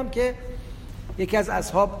کاری ندارم، که یکی از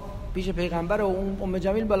اصحاب پیش پیغمبر و اون ام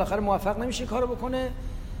جمیل بالاخره موفق نمیشه کارو بکنه.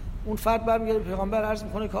 اون فرد برمیگره پیغمبر عرض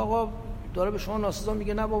میکنه که آقا داره به شما ناسزا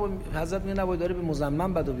میگه. نه بابا، حضرت میگه نه بابا، داره به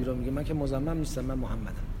مزمم بد و بیرا میگه. من که مزمم نیستم، من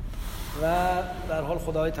محمدم. و در حال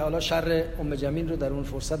خدای تعالی شر ام جمیل رو در اون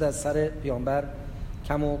فرصت از سر پیامبر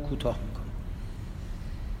کم و کوتاه میکنه.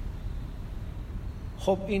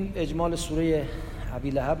 خب این اجمال سوره ابی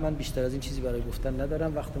لهب. من بیشتر از این چیزی برای گفتن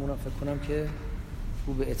ندارم. وقتمونم فکر کنم که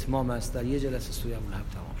رو به اتمام است. در یه جلسه سوره ابی لهب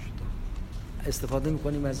تمام شد. استفاده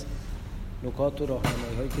میکنیم از نکات و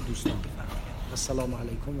راهنمایی هایی که دوستان بفرمایید. السلام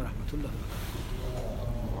علیکم و رحمت الله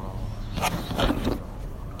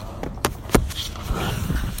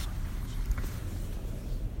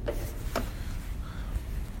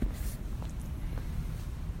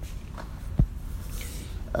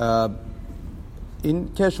و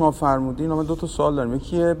این که شما فرمودین، من دو تا سوال دارم.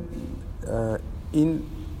 یکی این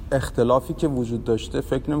اختلافی که وجود داشته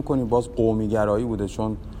فکر نمی‌کنی باز قومی گرایی بوده؟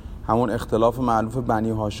 چون همون اختلاف معروف بنی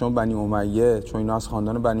هاشم و بنی امیه، چون اینا از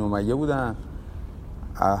خاندان بنی امیه بودن،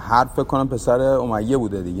 هر فکر کنم پسر امیه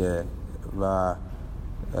بوده دیگه، و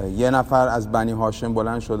یه نفر از بنی هاشم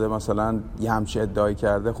بلند شده مثلا یه همچی ادعای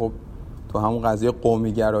کرده. خب تو همون قضیه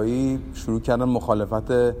قومی گرایی شروع کردن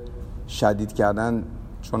مخالفت شدید کردن،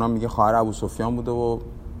 چون هم میگه خواهر ابو سفیان بوده و به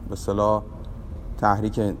اصطلاح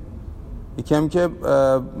تحریک. یکم که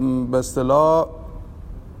به اصطلاح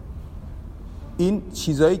این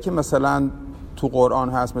چیزایی که مثلا تو قرآن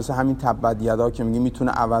هست، مثل همین تبت یدا که میگه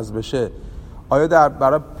میتونه عوض بشه، آیا در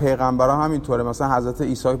برای پیغمبران همینطوره؟ مثلا حضرت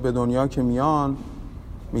عیسی به دنیا که میان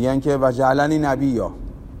میگن که وجعلنی نبیا.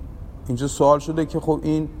 اینجا سوال شده که خب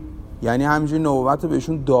این یعنی همینجوری نبوت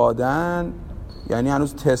بهشون دادن، یعنی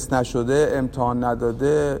هنوز تست نشده، امتحان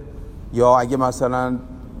نداده، یا اگه مثلا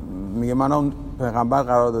میگه من اون پیغمبر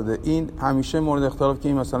قرار داده؟ این همیشه مورد اختلاف که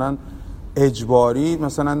این مثلا اجباری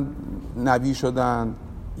مثلا نبی شدن،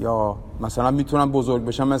 یا مثلا میتونن بزرگ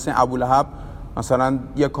بشن مثلا ابولهب مثلا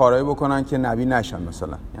یه کارایی بکنن که نبی نشن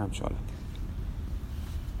مثلا. این همچه حالت.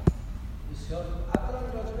 بسیار اولا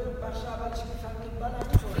راجبه بخش اول چی می‌فهمید؟ بله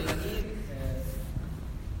یعنی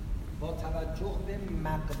با توجه به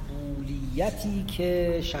مقبولیتی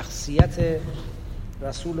که شخصیت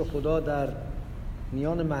رسول خدا در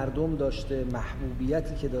میان مردم داشته،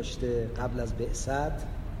 محبوبیتی که داشته قبل از بعثت،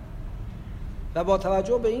 و با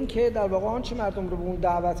توجه به این که در واقع آنچه مردم رو به اون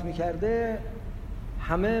دعوت می‌کرده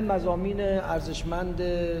همه مضامین ارزشمند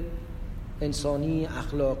انسانی،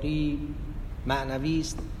 اخلاقی، معنوی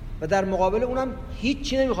است، و در مقابل اونم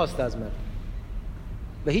هیچی نمی‌خواسته از مردم،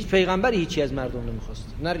 و هیچ پیغمبری هیچی از مردم نمی‌خواسته.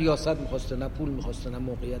 نه ریاست می‌خواسته، نه پول می‌خواسته، نه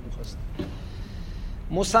موقعیت می‌خواسته.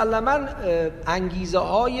 مسلماً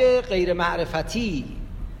انگیزه‌های غیر معرفتی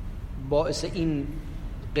باعث این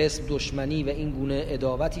قسم دشمنی و این گونه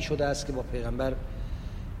عداوتی شده است که با پیغمبر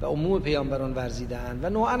و عموم پیامبران ورزیدند، و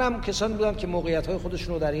نوعاً هم کسانی بودند که موقعیت‌های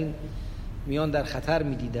خودشون رو در این میان در خطر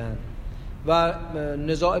می‌دیدند، و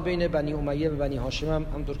نزاع بین بنی امیه و بنی هاشم هم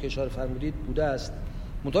همونطور که اشاره فرمودید بوده است.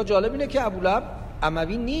 منتها جالب اینه که ابولهب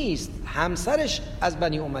اموی نیست، همسرش از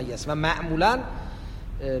بنی امیه است، و معمولاً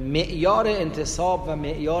معیار انتصاب و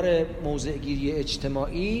معیار موضع‌گیری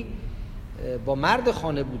اجتماعی با مرد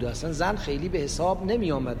خانه بوده، اصلا زن خیلی به حساب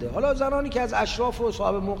نمی آمده. حالا زنانی که از اشراف و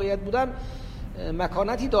صاحب موقعیت بودن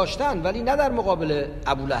مکانتی داشتن، ولی نه در مقابل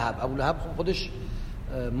ابولهب. ابولهب خودش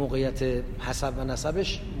موقعیت حسب و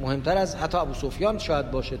نسبش مهمتر از حتی ابو سفیان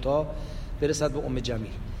شاید باشه تا برسد به ام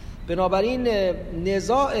جمیل. بنابراین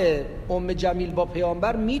نزاع ام جمیل با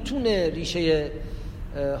پیامبر میتونه ریشه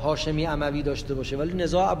هاشمی اموی داشته باشه، ولی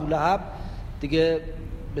نزاع ابولهب دیگه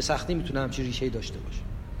به سختی میتونه همچین ریشه‌ای داشته باشه.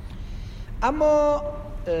 اما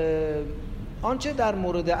آنچه در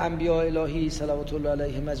مورد انبیاء الهی صلوات الله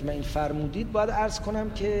علیهم اجمعین فرمودید، باید عرض کنم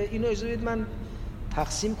که اینو اجازه بدید من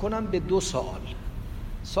تقسیم کنم به دو سوال.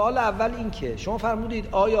 سوال اول این که شما فرمودید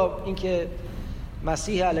آیا این که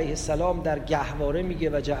مسیح علیه السلام در گهواره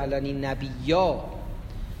میگه و جعلنی نبیا،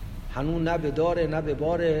 هنوز نه به داره، نه به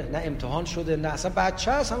باره، نه امتحان شده، نه اصلا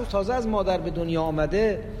بچه هست، هنوز تازه از مادر به دنیا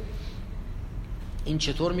آمده، این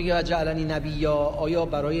چطور میگه و جعلنی نبیا؟ آیا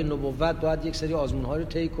برای نبوت باید یک سری آزمون‌های رو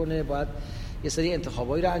طی کنه، باید یه سری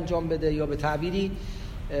انتخابایی رو انجام بده، یا به تعبیری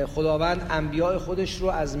خداوند انبیاء خودش رو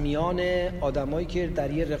از میان آدمایی که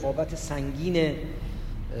در یه رقابت سنگین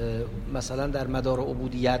مثلا در مدار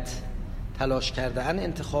عبودیت تلاش کردن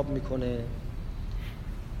انتخاب میکنه؟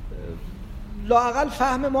 لااقل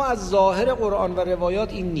فهم ما از ظاهر قرآن و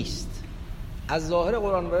روایات این نیست. از ظاهر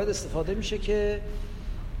قرآن و روایات استفاده میشه که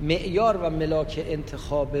معیار و ملاک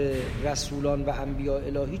انتخاب رسولان و انبیاء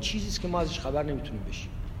الهی چیزیست که ما ازش خبر نمیتونیم بشیم،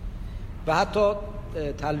 و حتی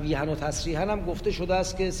تلویحاً و تصریحاً هم گفته شده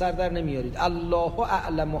است که سر در نمیارید. الله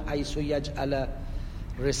اعلم حیث یجعل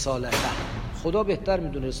رسالته، خدا بهتر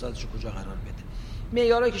میدونه رسالتش کجا قرار بده.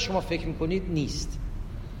 معیارایی که شما فکر میکنید نیست.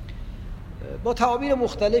 با تعابیر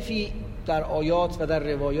مختلفی در آیات و در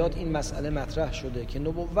روایات این مسئله مطرح شده که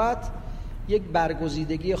نبوت یک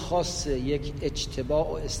برگزیدگی خاص، یک اجتباء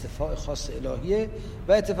و استفاء خاص الهیه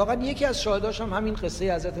و اتفاقا یکی از شاهداش هم همین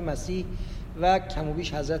قصه حضرت مسیح و کم و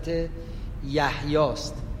بیش حضرت یحیی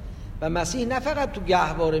است. و مسیح نه فقط تو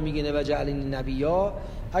گهواره میگه و جعلنی نبیا،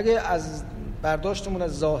 اگه از برداشتمون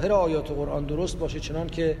از ظاهر آیات قرآن درست باشه، چنان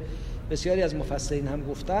که بسیاری از مفسرین هم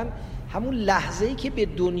گفتن، همون لحظه‌ای که به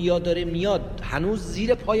دنیا داره میاد هنوز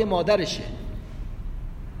زیر پای مادرشه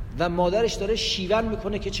و مادرش داره شیون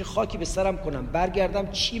میکنه که چه خاکی به سرم کنم،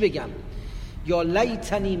 برگردم چی بگم، یا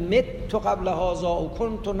لیتنی مت قبل هذا و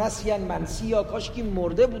کنت نسیا منسیا، کاشکی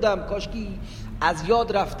مرده بودم، کاشکی از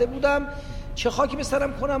یاد رفته بودم، چه خاکی به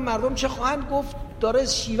سرم کنم، مردم چه خواهند گفت. داره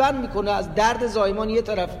شیون میکنه از درد زایمان یه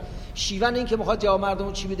طرف، شیون این که میخواد جواب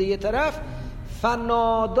مردم چی بده یه طرف.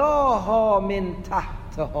 فناداها من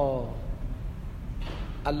تحتها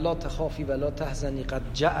الله تخافی ولا تحزنی قد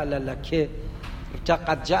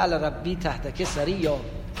جعل ربی تحتک سریا.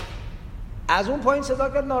 از اون پایین صدا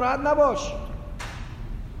کرد ناراحت نباش،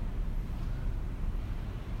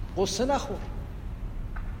 قصه نخور.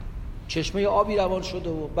 چشمه آبی روان شده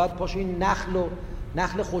و بعد پاشو این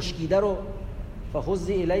نخل خشکیده رو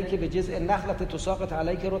فخذی الیک به جزء النخلة تساقط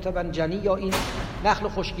علیک رطبا جنیا، این نخل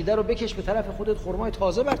خشکیده رو بکش به طرف خودت، خرمای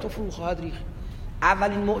تازه بر تو فرو خواهد ریخت.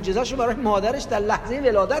 اولین معجزه‌شو برای مادرش در لحظه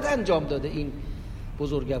ولادت انجام داده این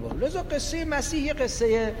بزرگوار. لذا قصه مسیح یه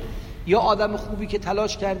قصه یا آدم خوبی که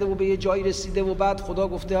تلاش کرده و به یه جایی رسیده و بعد خدا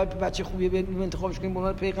گفته بچه خوبیه به انتخابش کنیم به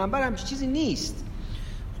عنوان پیغمبر، همچین چیزی نیست.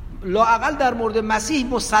 لااقل در مورد مسیح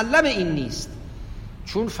مسلم این نیست،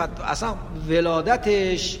 چون اصلا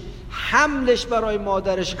ولادتش، حملش برای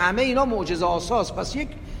مادرش، همه اینا معجزه آساس. پس یک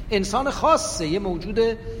انسان خاصه، یه موجود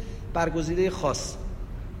برگزیده خاص.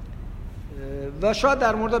 و شاید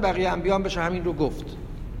در مورد بقیه انبیا هم بشه همین رو گفت.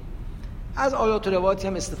 از آیات و روایاتی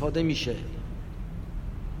هم استفاده میشه.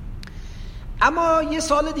 اما یه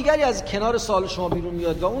سوال دیگری از کنار سوال شما بیرون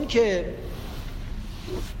میاد و اون که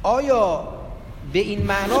آیا به این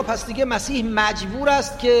معنا پس دیگه مسیح مجبور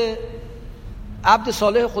است که عبد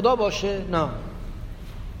صالح خدا باشه؟ نه،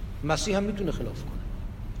 مسیح هم میتونه خلاف کنه،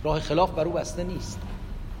 راه خلاف بر او بسته نیست.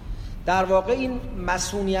 در واقع این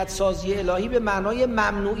مسئولیت سازی الهی به معنای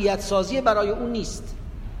ممنوعیت سازی برای اون نیست.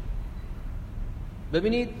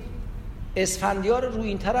 ببینید اسفندیار رو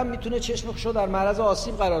این طرف میتونه چشمشو در معرض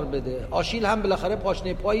آسیب قرار بده، آشیل هم بالاخره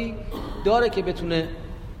پاشنه پایی داره که بتونه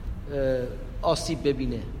آسیب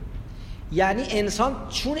ببینه. یعنی انسان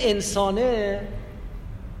چون انسانه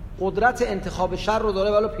قدرت انتخاب شر رو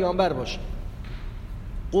داره، ولو پیامبر باشه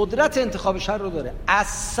قدرت انتخاب شر رو داره، از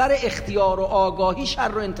سر اختیار و آگاهی شر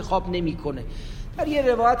رو انتخاب نمیکنه. در یه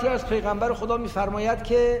روایتی از پیغمبر خدا میفرماید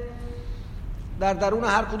که در درون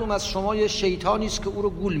هر کدوم از شما یه شیطانی است که او رو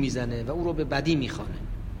گول میزنه و او رو به بدی میخوانه.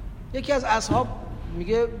 یکی از اصحاب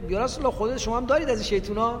میگه یا رسول الله خودت شما هم دارید از این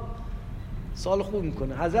شیطونا؟ سوال خوب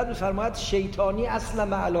میکنه. حضرت میفرماید شیطانی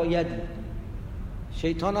اصلا علی یدی،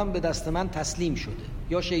 شیطانم به دست من تسلیم شده،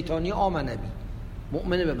 یا شیطانی آمنبی،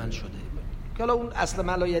 مؤمنه به من شده. که حالا اون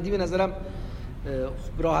اصلا علی یدی به نظرم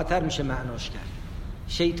راحت‌تر میشه معناش کرد.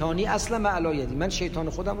 شیطانی اصلا علی یدی، من شیطان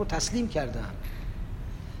خودم رو تسلیم کردم.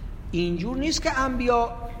 اینجور نیست که انبیا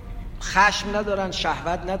خشم ندارن،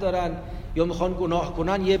 شهوت ندارن، یا میخوان گناه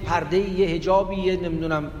کنن، یه پرده، یه حجابی، یه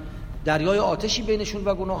نمیدونم دریای آتشی بینشون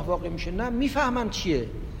و گناه واقع میشه. نه، میفهمن چیه،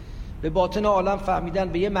 به باطن عالم فهمیدن،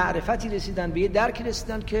 به یه معرفتی رسیدن، به یه درکی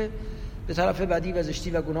رسیدن که به طرف بدی و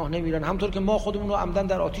زشتی و گناه نمیرن. همونطور که ما خودمون رو عمدن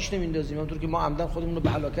در آتش نمیندازیم، همونطور که ما عمدن خودمون رو به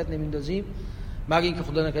هلاکت نمیندازیم، مگه اینکه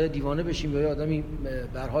خدا نکرده دیوانه بشیم یا آدمی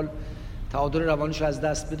به هر حال تعادل روانیش رو از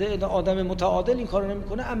دست بده. آدم متعادل این کارو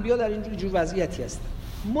نمیکنه. انبیا در این جور وضعیتی هستن.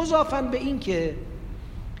 مضافاً به این که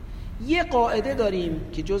یه قاعده داریم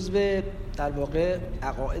که جزو در واقع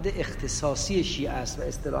عقاید اختصاصی شیعه است و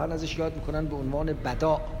اصطلاحاً ازش یاد میکنن به عنوان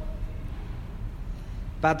بدا.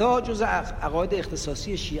 بدا جزو عقاید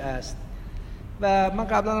اختصاصی شیعه است و من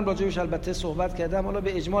قبلا هم راجع بهش البته صحبت کردم، حالا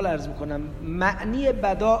به اجمال عرض میکنم. معنی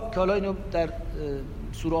بدا که حالا اینو در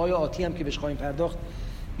سوره های آتی هم که بهش خواهیم پرداخت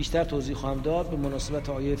بیشتر توضیح خواهم داد به مناسبت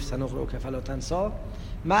آیه سنقرئک فلا تنسی.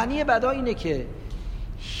 معنی بدا اینه که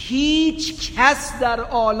هیچ کس در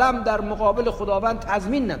عالم در مقابل خداوند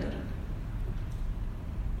تضمین نداره.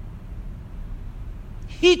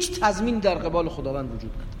 هیچ تضمین در قبال خداوند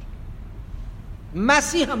وجود نداره.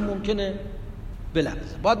 مسیح هم ممکنه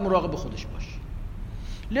بلغزه، باید مراقب خودش باشه.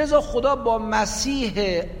 لذا خدا با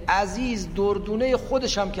مسیح عزیز دردونه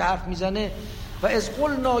خودش هم که حرف میزنه و از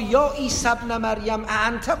قلنا یا عیسی ابن مریم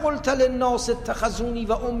انت قلت للناس اتخذونی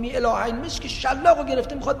و امی الهین، مثل که شلاقو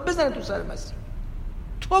گرفته میخواد بزنه تو سر مسیح.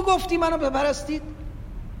 تو گفتی منو بپرستید؟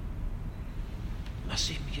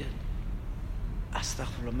 مسیح میگه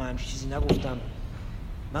استغفرالله، من همچین چیزی نگفتم،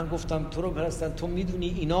 من گفتم تو رو پرستن، تو میدونی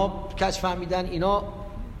اینا کج فهمیدن، اینا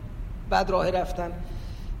بد راه رفتن.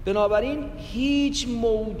 بنابراین هیچ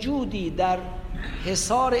موجودی در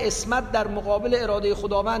حصار عصمت در مقابل اراده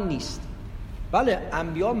خداوند نیست. بله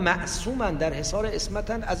انبیا معصومن، در حصار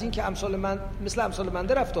عصمتن از این که مثل امثال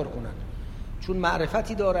بنده رفتار کنن، چون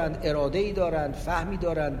معرفتی دارند، اراده‌ای دارند، فهمی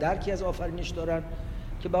دارند، درکی از آفرینش دارند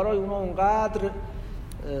که برای اونا اونقدر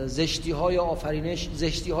زشتی‌های آفرینش،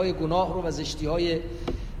 زشتی‌های گناه رو و زشتی‌های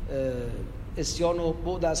عصیان و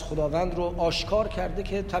بعد از خداوند رو آشکار کرده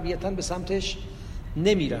که طبیعتاً به سمتش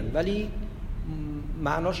نمیرن. ولی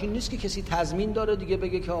معناش این نیست که کسی تضمین داره دیگه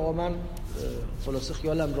بگه که آقا من خلاصه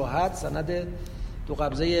خیالم راحت، سند دو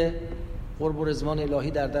قبضه قرب و رضوان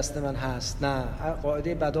الهی در دست من هست. نه،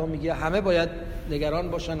 قاعده بدا میگه همه باید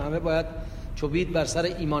نگران باشن، همه باید چوبید بر سر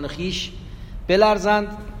ایمان خیش بلرزند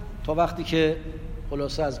تا وقتی که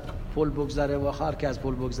خلاصه از پل بگذره و آخر که از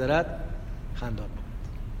پل بگذرد خندان بود.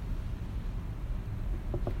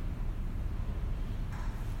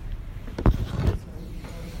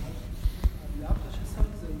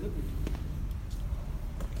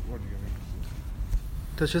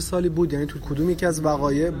 تا چه سالی بود؟ یعنی تو کدوم یکی از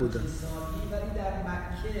وقایع بودن؟ ولی در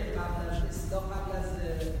مکه قبل از اسلام، قبل از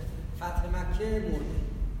فتح مکه مرده،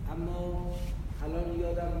 اما الان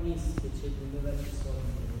یادم نیست که چگونه و چه سالی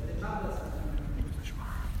مرده، ولی قبل از فتح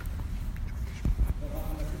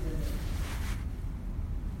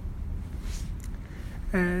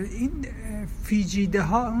مکه. این فیجیده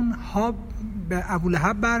ها، اون ها به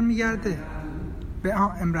ابولهب برمیگرده، به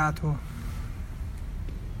امرأته.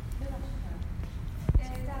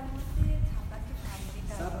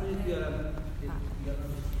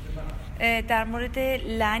 در مورد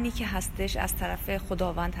لعنی که هستش از طرف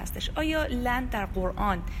خداوند هستش، آیا لعن در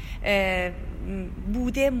قرآن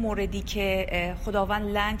بوده موردی که خداوند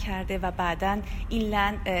لعن کرده و بعداً این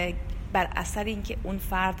لعن بر اثر اینکه اون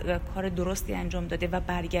فرد کار درستی انجام داده و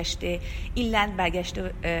برگشته، این لعن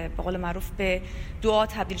برگشته به قول معروف به دعا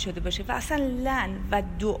تبدیل شده باشه؟ و اصلا لعن و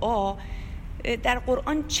دعا در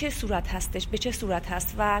قرآن چه صورت هستش، به چه صورت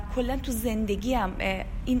هست؟ و کلا تو زندگی هم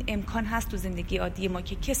این امکان هست تو زندگی عادی ما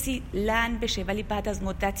که کسی لعن بشه ولی بعد از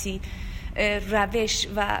مدتی روش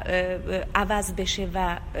و عوض بشه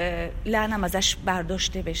و لعن هم ازش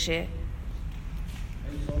برداشته بشه؟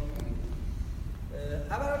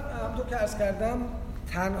 اولا همونطور که عرض کردم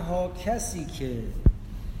تنها کسی که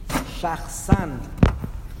شخصاً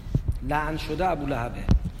لعن شده ابولهبه،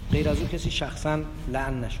 غیر از اون کسی شخصاً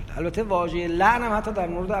لعن نشده. البته واژه لعن هم حتی در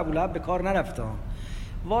مورد ابولهب به کار نرفته.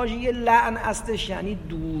 واژه لعن اصلش یعنی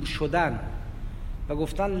دور شدن و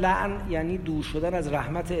گفتن لعن یعنی دور شدن از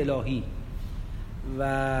رحمت الهی.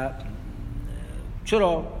 و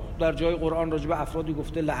چرا در جای قرآن راجع به افرادی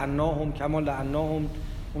گفته لعناهم کما لعناهم،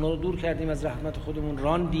 اونا رو دور کردیم از رحمت خودمون،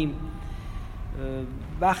 راندیم.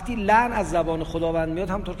 وقتی لعن از زبان خداوند میاد،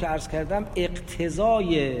 همونطور که عرض کردم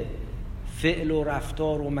اقتضای فعل و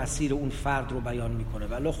رفتار و مسیر اون فرد رو بیان میکنه.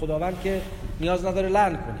 ولی خداوند که نیاز نداره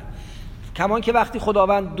لعن کنه. کمان که وقتی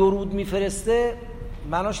خداوند درود میفرسته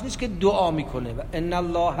معناش نیست که دعا میکنه و ان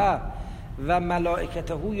الله و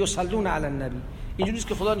ملائکته یصلون علی النبی، اینجوری نیست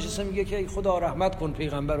که خدا نشسته میگه که خدا رحمت کن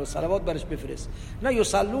پیغمبر و صلوات برش بفرست. نه،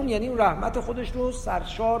 یصلون یعنی اون رحمت خودش رو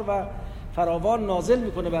سرشار و فراوان نازل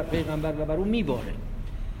میکنه بر پیغمبر و بر اون میباره.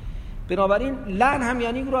 بنابراین لعن هم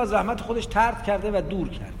یعنی اون رو از رحمت خودش طرد کرده و دور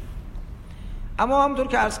کرده. اما همونطور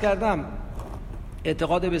که عرض کردم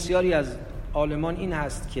اعتقاد بسیاری از عالمان این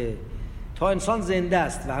هست که تا انسان زنده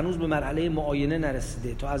است و هنوز به مرحله معاینه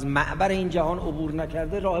نرسیده، تا از معبر این جهان عبور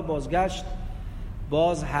نکرده، راه بازگشت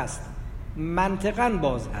باز هست، منطقاً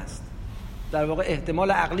باز هست، در واقع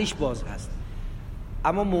احتمال عقلیش باز هست.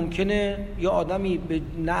 اما ممکنه یا آدمی به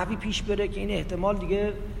نحوی پیش بره که این احتمال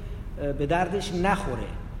دیگه به دردش نخوره،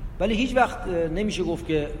 ولی هیچ وقت نمیشه گفت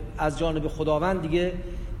که از جانب خداوند دیگه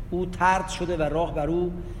او طرد شده و راه بر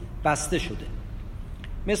او بسته شده.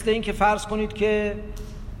 مثل این که فرض کنید که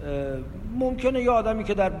ممکنه یه آدمی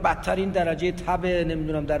که در بدترین درجه تب،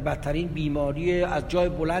 نمیدونم در بدترین بیماری، از جای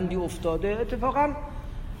بلندی افتاده، اتفاقاً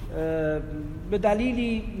به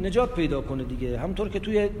دلیلی نجات پیدا کنه دیگه. همونطور که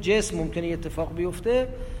توی جسم ممکنه اتفاق بیفته،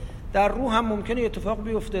 در روح هم ممکنه اتفاق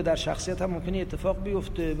بیفته، در شخصیت هم ممکنه اتفاق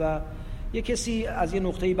بیفته و یه کسی از یه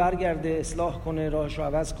نقطه‌ای برگرده، اصلاح کنه، راهش رو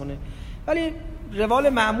عوض کنه. ولی روال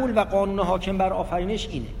معمول و قانون حاکم بر آفرینش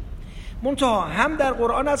اینه. منتها هم در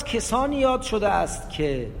قرآن از کسانی یاد شده است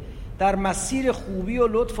که در مسیر خوبی و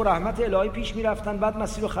لطف و رحمت الهی پیش میرفتن، بعد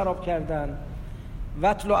مسیر رو خراب کردن.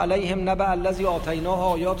 وَاتْلُ عَلَیْهِمْ نَبَأَ الَّذِی آتَیْنَاهُ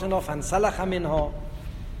آیاتنا فانسلخ منها.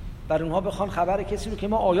 بر اونها بخوان خبر کسی رو که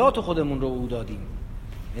ما آیات خودمون رو او دادیم.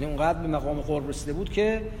 یعنی اونقدر به مقام قرب رسیده بود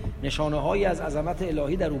که نشانه هایی از عظمت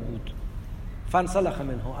الهی در او بود. فانسلخ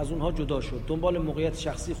منها، از اونها جدا شد، دنبال موقعیت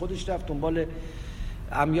شخصی خودش رفت، دنبال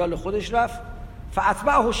امیال خودش رفت.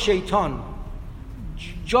 فاتبعه الشیطان،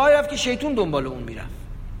 جای رفت که شیطان دنبال اون میرفت.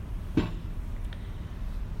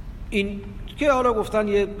 این که حالا گفتن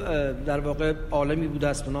یه در واقع عالمی بوده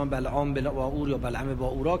است به نام بلعام باور یا بلعم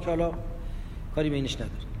باورا که حالا کاری به اینش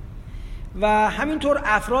نداره. و همینطور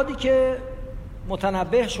افرادی که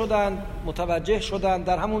متنبه شدن، متوجه شدن،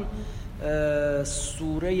 در همون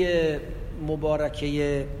سوره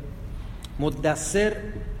مبارکه مدثر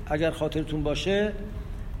اگر خاطرتون باشه،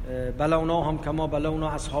 بلونا هم کما بلونا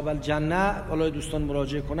اصحاب الجنه، حالا دوستان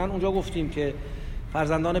مراجعه کنن، اونجا گفتیم که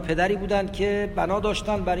فرزندان پدری بودند که بنا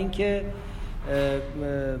داشتن بر این که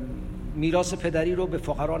میراث پدری رو به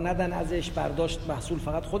فقرا ندن، ازش برداشت محصول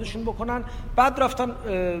فقط خودشون بکنن. بعد رفتن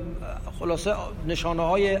خلاصه نشانه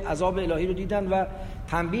های عذاب الهی رو دیدن و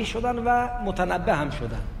تنبیه شدن و متنبه هم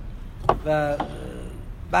شدن و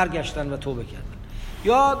برگشتن و توبه کردن.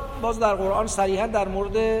 یا باز در قرآن صریحا در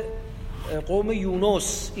مورد قوم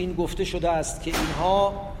یونس این گفته شده است که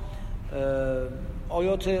اینها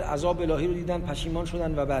آیات عذاب الهی رو دیدن، پشیمان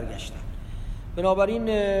شدن و برگشتن. بنابراین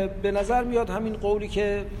به نظر میاد همین قولی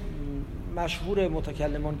که مشهور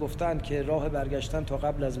متکلمان گفتن که راه برگشتن تا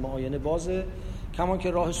قبل از معاینه بازه، کمان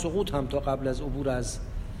که راه سقوط هم تا قبل از عبور از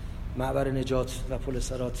معبر نجات و پل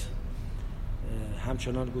صراط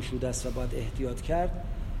همچنان گشوده است و باید احتیاط کرد.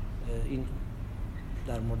 این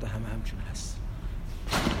در مورد همچون هست.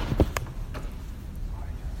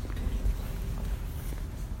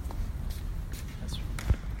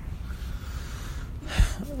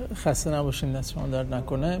 خسته نباشین، دست شما درد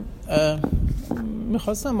نکنه.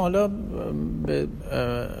 میخواستم حالا به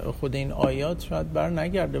خود این آیات شاید بر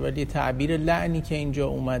نگرده، ولی تعبیر لعنی که اینجا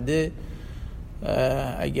اومده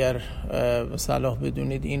اگر صلاح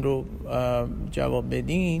بدونید این رو جواب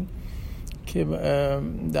بدین که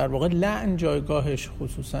در واقع لعن جایگاهش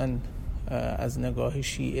خصوصا از نگاه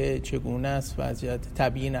شیعه چگونه است، وضعیت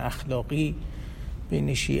تبیین اخلاقی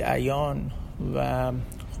بین شیعیان و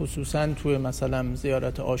خصوصا توی مثلا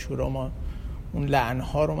زیارت عاشورا ما اون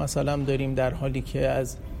لعنها رو مثلا داریم، در حالی که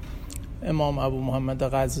از امام ابو محمد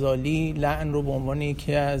غزالی لعن رو به عنوانی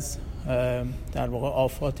که از در واقع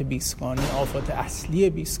آفات بیسگانه، آفات اصلی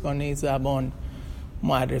بیسگانه زبان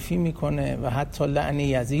معرفی میکنه و حتی لعن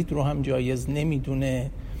یزید رو هم جایز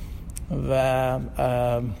نمیدونه و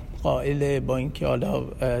قائل با اینکه حالا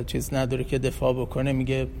چیز نداره که دفاع بکنه،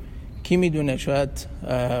 میگه کی میدونه شاید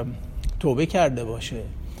توبه کرده باشه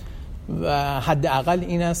و حداقل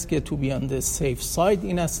این است که تو بیاند سیف ساید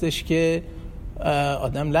این استش که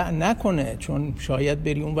آدم لعن نکنه، چون شاید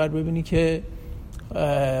بری اونور ببینی که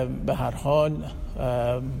به هر حال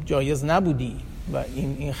جایز نبودی و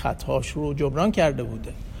این خطاش رو جبران کرده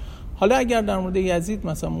بوده. حالا اگر در مورد یزید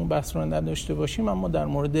مثلا اون بحث رو نداشته باشیم، اما در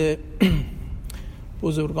مورد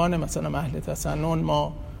بزرگان مثلا اهل تسنن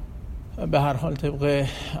ما به هر حال طبق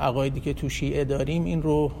عقایدی که تو شیعه داریم این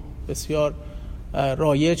رو بسیار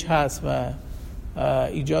رایج هست و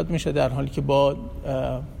ایجاد میشه در حالی که با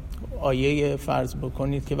آیه فرض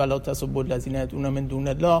بکنید که ولا تسبوا الذین یدعون من دون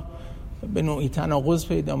الله به نوعی تناقض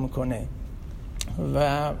پیدا میکنه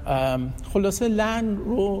و خلاصه لعن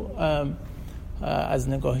رو از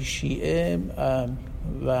نگاه شیعه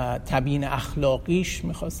و تبیین اخلاقیش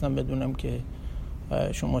میخواستم بدونم که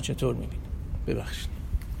شما چطور میبینید. ببخشید.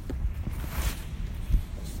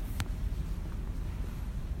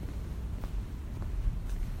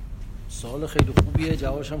 سوال خیلی خوبیه،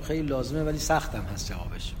 جوابش هم خیلی لازمه ولی سختم هست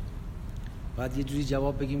جوابش. باید یه جوری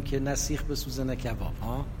جواب بگیم که نه سیخ بسوزه نه کباب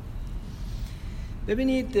ها.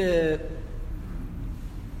 ببینید،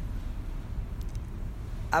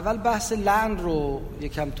 اول بحث لعن رو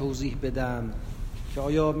یکم توضیح بدم که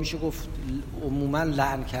آیا میشه گفت عموما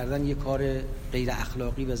لعن کردن یه کار غیر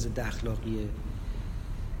اخلاقی و ضد اخلاقیه؟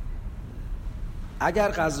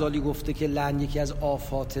 اگر غزالی گفته که لعن یکی از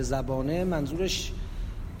آفات زبانه، منظورش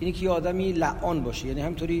اینه که یه آدمی لعان باشه، یعنی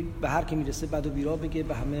همینطوری به هر کی میرسه بد و بیرا بگه،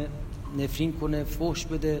 به همه نفرین کنه، فحش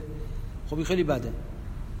بده. خب این خیلی بده.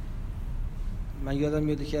 من یادم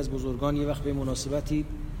میاد که از بزرگان یه وقت به مناسبتی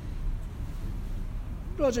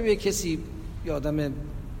راجع به کسی، یه آدم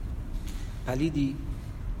پلیدی،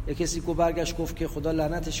 یه کسی کو برگشت گفت که خدا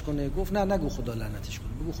لعنتش کنه. گفت نه نگو خدا لعنتش کنه،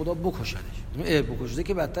 بگو خدا بکشدش. بکشده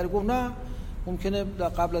که بدتر. گفت نه ممکنه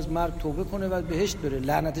قبل از مرگ توبه کنه و بهشت بره،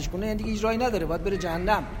 لعنتش کنه یعنی دیگه اجرایی نداره، باید بره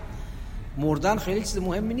جهنم. مردن خیلی چیز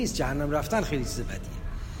مهمی نیست، جهنم رفتن خیلی چیز بدیه.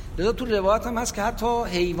 لذا تو روایت هم هست که حتی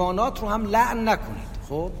حیوانات رو هم لعن نکنید.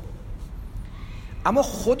 خب اما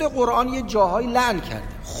خود قرآن یه جاهای لعن کرده.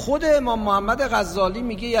 خود امام محمد غزالی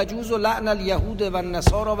میگه یجوز لعن الیهود و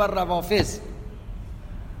النصارى و الروافض،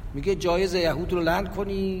 میگه جایز یهود رو لعن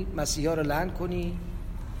کنی، مسیحا رو لعن کنی.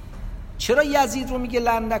 چرا یزید رو میگه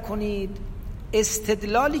لعن نکنید؟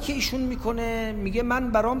 استدلالی که ایشون میکنه، میگه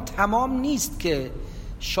من برام تمام نیست که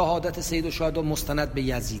شهادت سید الشهدا مستند به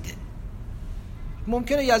یزیده.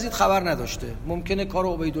 ممکنه یزید خبر نداشته، ممکنه کار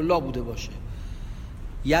عبیدالله بوده باشه.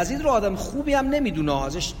 یزید رو آدم خوبی هم نمیدونه،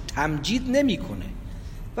 ازش تمجید نمیکنه،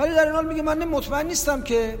 ولی در این حال میگه من مطمئن نیستم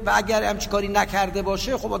که، و اگر همچین کاری نکرده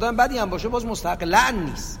باشه خب آدم بدی هم باشه باز مستحق لعن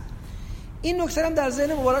نیست. این نکته هم در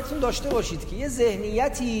ذهن مبارکتون داشته باشید که یه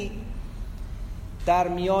ذهنیتی در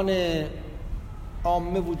میان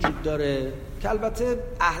عامه وجود داره که البته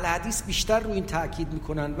اهل حدیث بیشتر رو این تاکید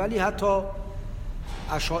میکنن، ولی حتی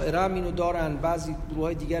اشاعره هم اینو دارن، بعضی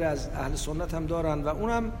گروه‌های دیگر از اهل سنت هم دارن، و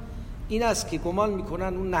اونم این است که گمان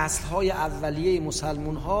میکنن اون نسل‌های اولیه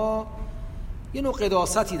مسلمان‌ها یه نوع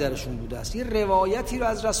قداستی درشون بوده است، یه روایتی رو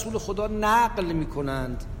از رسول خدا نقل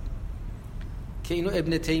میکنند که اینو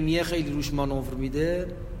ابن تیمیه خیلی روش مانور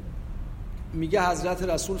میده. میگه حضرت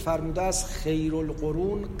رسول فرموده است خیر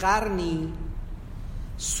القرون قرنی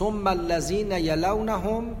ثم الذین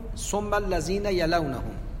یلونهم ثم الذین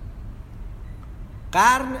یلونهم.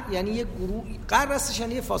 قرن یعنی یک گروه، قرن هستش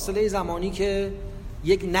یعنی یه فاصله زمانی که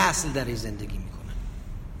یک نسل درش زندگی میکنه.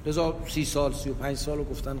 لذا 30 سال 35 سال رو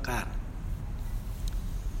گفتن قرن.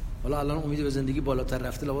 حالا الان امید به زندگی بالاتر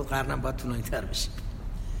رفته، لابد قرنم باید طولانی‌تر بشه.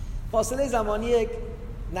 فاصله زمانی یک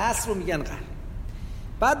نسل رو میگن قرن.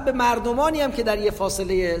 بعد به مردمانی هم که در یه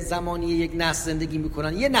فاصله زمانی یک نسل زندگی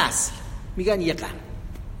میکنن، یه نسل میگن یه قرن.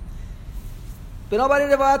 بنابراین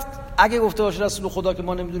روایت اگه گفته باشه رسول خدا که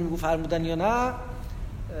ما نمیدونیم فرمودن یا نه،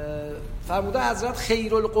 فرموده حضرت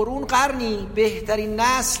خیر القرون قرنی، بهترین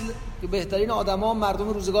نسل، بهترین آدما مردم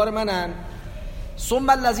روزگار منن، ثم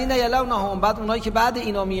الذین یلونهم، بعد اونایی که بعد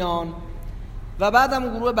اینا میان، و بعد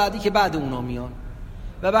هم گروه بعدی که بعد اونا میان.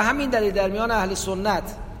 و به همین دلیل در میان اهل سنت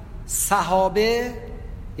صحابه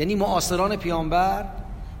یعنی معاصران پیامبر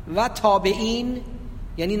و تابعین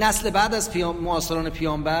یعنی نسل بعد از معاصران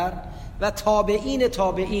پیامبر و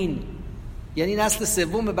تابعین یعنی نسل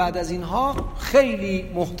سوم بعد از اینها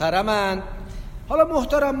خیلی محترمن. حالا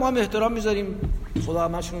محترم، ما هم احترام میذاریم، خدا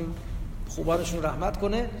همشون خوبانشون رحمت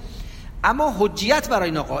کنه، اما حجیت برای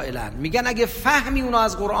اینا قائلن. میگن اگه فهمی اونا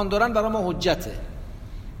از قرآن دارن برای ما حجته،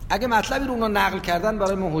 اگه مطلبی رو اونا نقل کردن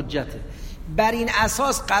برای ما حجته. بر این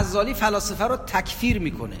اساس غزالی فلاسفه رو تکفیر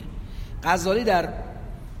میکنه. غزالی در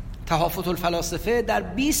تحافت الفلاسفه در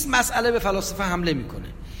 20 مسئله به فلاسفه حمله میکنه،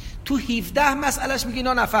 تو 17 مسئلهش میگه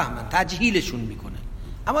اینا نفهمن، تجهیلشون میکنه،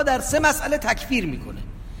 اما در 3 مسئله تکفیر میکنه.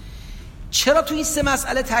 چرا تو این 3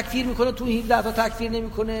 مسئله تکفیر میکنه، تو 17 تا تکفیر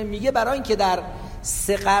نمیکنه؟ میگه برای اینکه در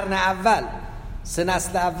 3 قرن اول، 3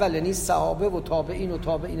 نسل اول، یعنی صحابه و تابعین و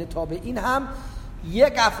تابعین هم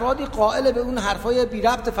یک افرادی قائل به اون حرفای بی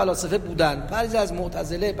ربط فلاسفه بودن، بعضی از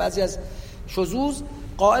معتزله، بعضی از شذوذ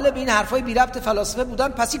قائل به این حرفای بی ربط فلاسفه بودن،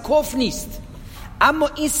 پس این کفر نیست. اما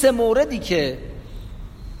این 3 موردی که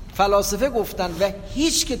فلاسفه گفتن و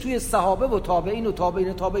هیچ که توی صحابه و تابعین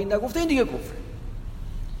نگفته، این دیگه کفر.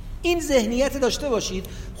 این ذهنیت داشته باشید.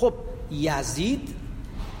 خب یزید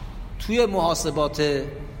توی محاسبات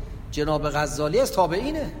جناب غزالی از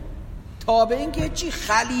تابعینه، تابعین که چی؟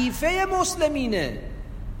 خلیفه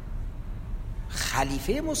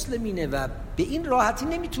مسلمینه و به این راحتی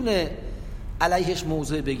نمیتونه علیهش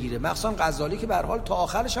موضع بگیره، مخصوصا غزالی که به هر حال تا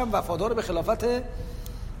آخرش هم وفادار به خلافت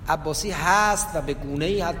عباسی هست و به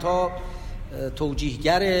گونه‌ای حتی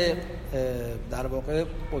توجیهگر در واقع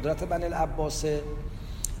قدرت بنی العباسه.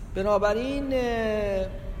 بنابراین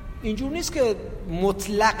اینجور نیست که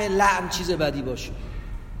مطلق لعن چیز بدی باشه.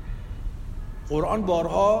 قرآن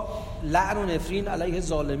بارها لعن و نفرین علیه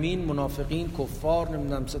ظالمین، منافقین، کفار،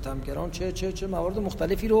 نمیدونم ستمگران، چه موارد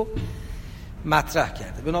مختلفی رو مطرح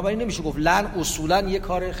کرده. بنابراین نمیشه گفت لعن اصولاً یه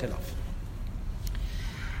کار خلاف.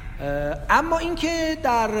 اما اینکه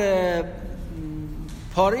در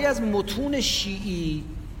پاره از متون شیعی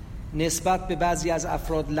نسبت به بعضی از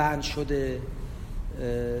افراد لعن شده،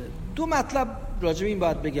 2 مطلب راجع به این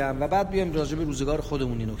باید بگم و بعد بیام راجع به روزگار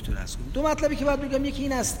خودمون این نکته رو عرض کنیم. 2 مطلبی که باید بگم، یکی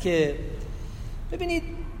این است که ببینید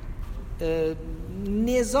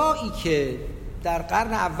نزاعی که در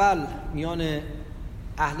قرن اول میان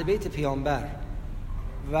اهل بیت پیامبر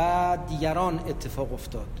و دیگران اتفاق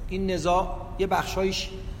افتاد، این نزاع یه بخشایش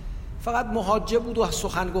فقط محاجه بود و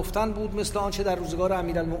سخن گفتن بود، مثل آنچه در روزگار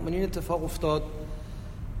امیرالمؤمنین اتفاق افتاد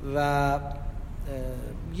و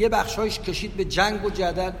یه بخشایش کشید به جنگ و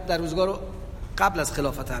جدل در روزگار قبل از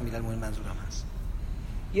خلافت امیرالمؤمنین منظورم هست.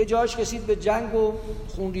 یه جایش کشید به جنگ و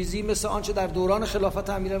خونریزی مثل آنچه در دوران خلافت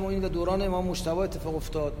امیرالمؤمنین و دوران امام مجتبی اتفاق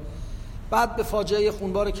افتاد. بعد به فاجعه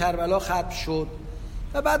خونبار کربلا ختم شد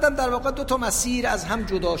و بعدم در واقع دو تا مسیر از هم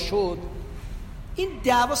جدا شد. این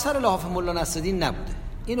دعوا سر لحاف ملا نصرالدین نبوده.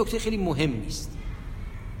 این نکته خیلی مهمی است.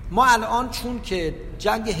 ما الان چون که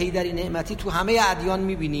جنگ حیدری نعمتی تو همه ادیان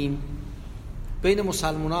می‌بینیم، بین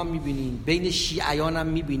مسلمان‌ها هم می‌بینیم، بین شیعیان هم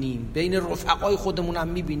می‌بینیم، بین رفقای خودمون هم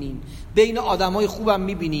می‌بینیم، بین آدمای خوب هم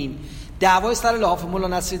می‌بینیم، دعوای سر لحاف ملا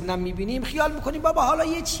نصرالدین هم می‌بینیم، خیال می‌کنیم بابا حالا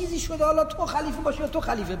یه چیزی شده، حالا تو خلیفه باش یا تو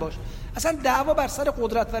خلیفه باش. اصلا دعوا بر سر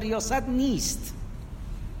قدرت و ریاست نیست،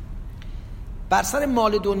 بر سر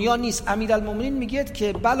مال دنیا نیست. امیرالمومنین میگه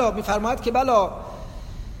که بلا، میفرماید که بلا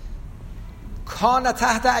کان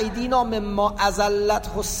تحت ایدینا مما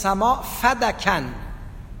ازلته السماء فدکن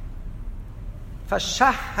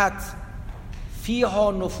فشحت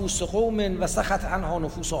فیها نفوس قوم و سخط عنها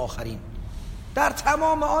نفوس آخرین. در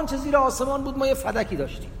تمام آنچه زیر آسمان بود ما یه فدکی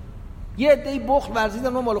داشتیم، یه عده‌ای بخل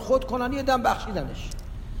ورزیدن و مال خود کنن، یه دم بخشیدنش.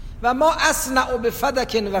 و ما اصنع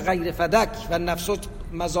بفدک و غیر فدک و نفس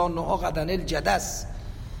مزانها قدن الجدس.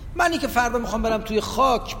 منی که فردا میخوام برم توی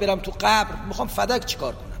خاک، برم تو قبر، میخوام فدک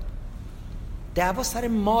چیکار کنم؟ دعوا سر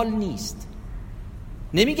مال نیست.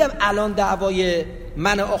 نمیگم الان دعوای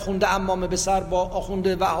من آخونده عمامه به سر با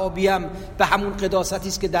آخونده وهابی هم به همون قداستی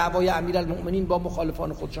است که دعوای امیرالمؤمنین با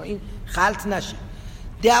مخالفان خودشان، این خلط نشه.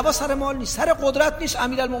 دعوا سر مال نیست، سر قدرت نیست.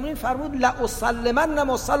 امیرالمؤمنین فرمود لا اسلمن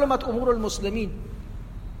ما سلمت امور المسلمین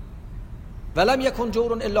ولم یکن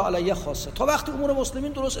جور الا علی خاصه. تا وقتی امور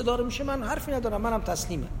مسلمین درست اداره میشه من حرفی ندارم، منم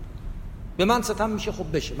تسلیمم. به من ستم میشه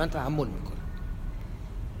خب بشه، من تحمل میکنم.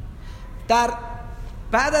 در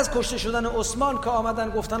بعد از کشته شدن عثمان که آمدن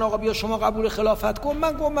گفتن آقا بیا شما قبول خلافت کن،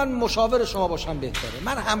 من گفتم من مشاور شما باشم بهتره،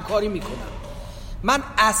 من همکاری میکنم، من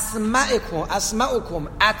اسمعکم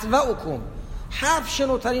اطوعکم، حرف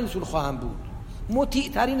شنوترینتون خواهم بود،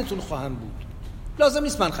 مطیع ترینتون خواهم بود، لازم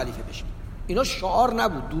نیست من خلیفه بشم. اینا شعار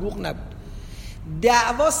نبود، دروغ نبود.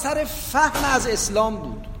 دعوا سر فهم از اسلام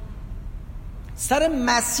بود، سر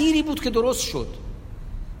مسیری بود که درست شد،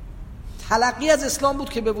 تلقی از اسلام بود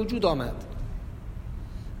که به وجود آمد.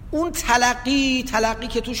 اون تلقی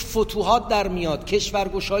که توش فتوحات در میاد،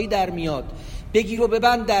 کشورگشایی در میاد، بگیر و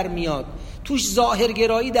ببند در میاد، توش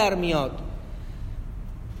ظاهرگرایی در میاد،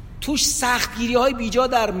 توش سختگیری های بیجا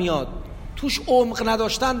در میاد، توش عمق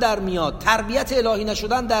نداشتن در میاد، تربیت الهی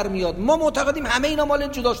نشدن در میاد. ما معتقدیم همه اینا مال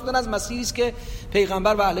جدا شدن از مسیری است که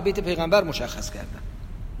پیغمبر و اهل بیت پیغمبر مشخص کردن.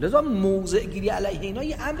 لذا موضع گیری علیه اینا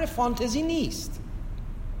یه امر فانتزی نیست،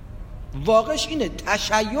 واقعش اینه.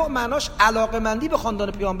 تشیع معناش علاقه‌مندی به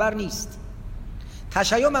خاندان پیامبر نیست.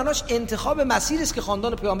 تشیع معناش انتخاب مسیری است که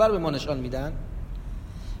خاندان پیامبر به ما نشان میدن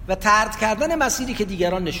و طرد کردن مسیری که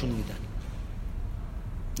دیگران نشون میدن.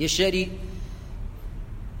 یه شعری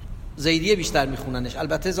زیدیه بیشتر میخوننش،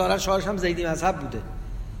 البته ظاهرا شاعرش هم زیدی مذهب بوده.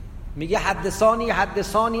 میگه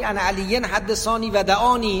حدثانی عن علی حدثانی و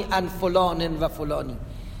دعانی عن فلان و فلانی.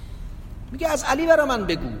 میگه از علی برا من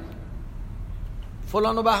بگو،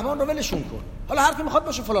 فلان و بهمان رو ولشون کن، حالا هر کی میخواد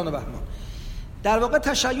باشه فلان و بهمان. در واقع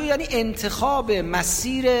تشیع یعنی انتخاب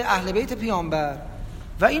مسیر اهل بیت پیامبر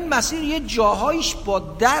و این مسیر یه جاهایش با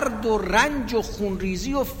درد و رنج و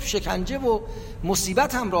خونریزی و شکنجه و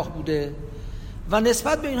مصیبت همراه بوده و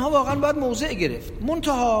نسبت به اینها واقعا باید موضع گرفت.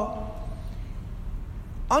 منتها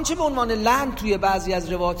آنچه به عنوان لعن توی بعضی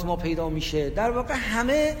از روایات ما پیدا میشه در واقع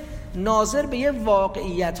همه ناظر به یه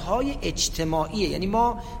واقعیت‌های اجتماعیه. یعنی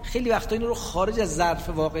ما خیلی وقتا این رو خارج از ظرف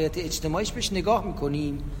واقعیت اجتماعیش بهش نگاه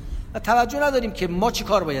میکنیم و توجه نداریم که ما چی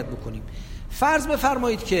کار باید بکنیم. فرض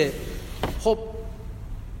بفرمایید که خب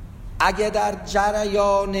اگه در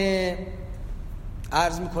جریان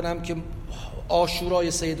عرض میکنم که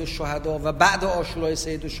عاشورای سید الشهدا و بعد عاشورای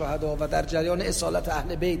سید الشهدا و در جریان اصالت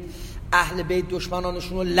اهل بیت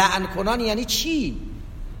دشمنانشون رو لعن کنن، یعنی چی؟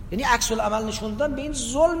 یعنی عکس العمل نشون دادن به این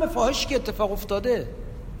ظلم فاحشی که اتفاق افتاده.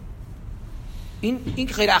 این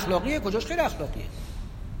غیر اخلاقیه. کجاش غیر اخلاقیه؟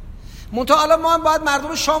 منتها الان ما هم باید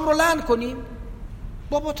مردم شام رو لعن کنیم؟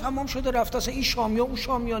 بابا تمام شده رفته، اصلا این شامیا اون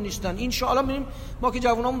شامیا نیستن. این الان میبینیم ما که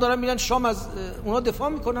جوونامون دارن میرن شام، از اونا دفاع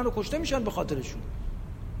میکنن و کشته میشن به خاطرشون.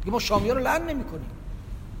 دیگه ما شامیا رو لعن نمیکنیم.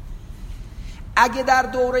 اگه در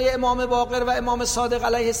دوره امام باقر و امام صادق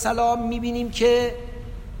علیه السلام میبینیم که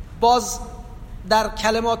باز در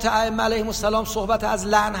کلمات ائمه علیهم السلام صحبت از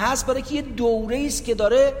لعن هست، برای که یه دوره است که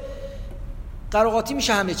داره قراقاتی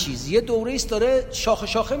میشه همه چیز، یه دوره است داره شاخه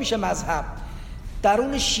شاخه میشه مذهب.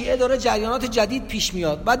 درون شیعه داره جریانات جدید پیش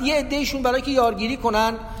میاد. بعد یه عده‌ایشون برای که یارگیری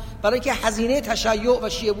کنن، برای که هزینه تشیع و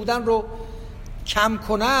شیعه بودن رو کم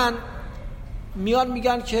کنن، میان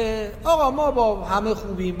میگن که آقا ما با همه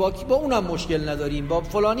خوبیم، با اونم مشکل نداریم، با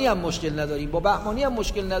فلانی هم مشکل نداریم، با بهمانی هم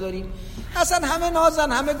مشکل نداریم، اصلا همه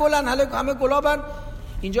نازن، همه گلن، همه گلابن.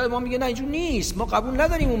 اینجا ما میگه نه اینجور نیست، ما قبول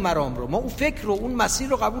نداریم اون مرام رو، ما اون فکر رو، اون مسیر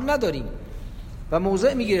رو قبول نداریم و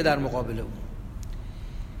موضع میگیره در مقابل اون.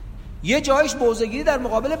 یه جایش موضع‌گیری در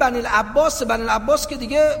مقابل بنی العباس. بنی العباس که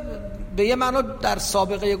دیگه به یه معنا در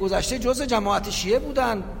سابقه گذشته جزء جماعت شیعه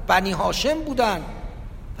بودن، بنی هاشم بودن،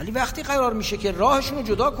 ولی وقتی قرار میشه که راهشون رو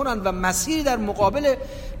جدا کنن و مسیر در مقابل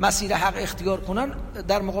مسیر حق اختیار کنن،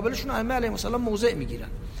 در مقابلشون ائمه علیهم السلام موضع میگیرن.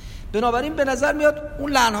 بنابراین به نظر میاد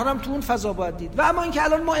اون لعن‌ها هم تو اون فضا باید دید. و اما اینکه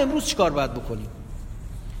الان ما امروز چیکار باید بکنیم؟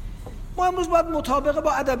 ما امروز باید مطابق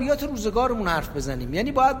با ادبیات روزگارمون حرف بزنیم.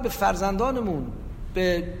 یعنی باید به فرزندانمون،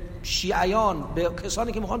 به شیعیان، به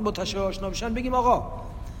کسانی که میخوان با تشیع آشنا بشن بگیم آقا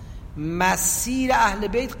مسیر اهل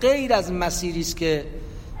بیت غیر از مسیری است که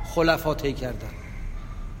خلفا طی کردن.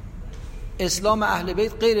 اسلام اهل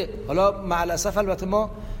بیت غیر، حالا مع الاسف البته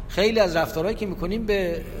ما خیلی از رفتارهایی که میکنیم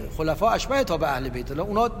به خلفا اشباهه تا به اهل بیت. حالا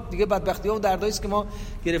اونا دیگه بدبختی‌ها و دردایی است که ما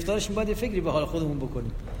گرفتارش باید یه فکری به حال خودمون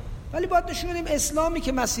بکنیم، ولی باید نشون بدیم اسلامی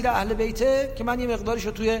که مسیر اهل بیته، که من یه مقداریش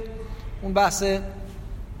رو توی اون بحث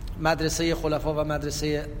مدرسه خلفا و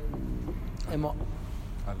مدرسه امام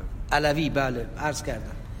علوی بله عرض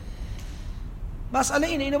کردم. مسئله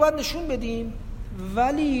اینو باید نشون بدیم،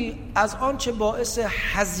 ولی از آنچه باعث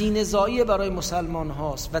هزینه زایی برای مسلمان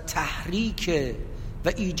هاست و تحریک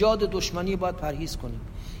و ایجاد دشمنی باید پرهیز کنیم.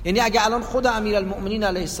 یعنی اگه الان خود امیرالمؤمنین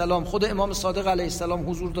علیه السلام، خود امام صادق علیه السلام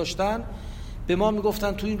حضور داشتن، به ما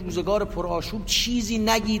میگفتن تو این روزگار پرآشوب چیزی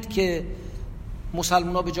نگید که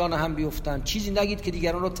مسلمان‌ها به جان هم بیفتن، چیزی نگید که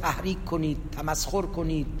دیگران رو تحریک کنید، تمسخر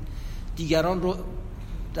کنید، دیگران رو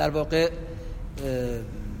در واقع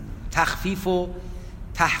تخفیف و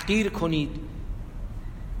تحقیر کنید.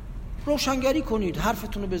 روشنگری کنید،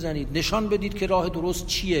 حرفتون رو بزنید، نشان بدید که راه درست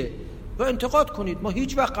چیه و انتقاد کنید. ما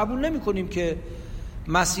هیچ وقت قبول نمی کنیم که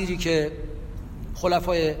مسیری که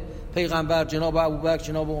خلفای پیغمبر جناب ابوبکر،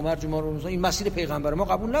 جناب عمر، جناب عثمان، این مسیر پیغمبر ما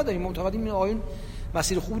قبول نداریم. معتقدیم این آیون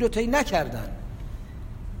مسیر خوبی رو طی نکردن.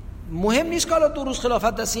 مهم نیست که حالا 2 روز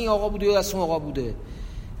خلافت دست این آقا بوده یا دست اون آقا بوده،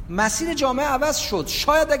 مسیر جامعه عوض شد.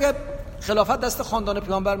 شاید اگه خلافت دست خاندان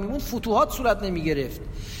پیامبر میموند فتوحات صورت نمی گرفت.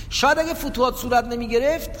 شاید اگه فتوحات صورت نمی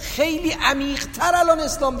گرفت خیلی عمیق‌تر الان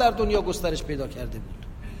اسلام در دنیا گسترش پیدا کرده بود.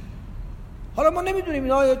 حالا ما نمیدونیم،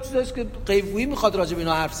 اینا یه چیزاییه که غیب‌گویی میخواد راجع به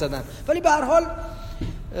اینا حرف زدن، ولی به هر حال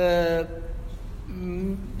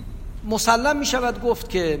مسلم میشود گفت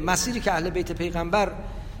که مسیری که اهل بیت پیغمبر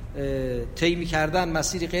طی می‌کردن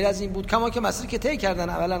مسیری غیر از این بود، کما که مسیری که طی کردن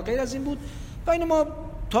اولا غیر از این بود و اینو ما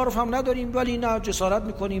تعارف هم نداریم، ولی نه جسارت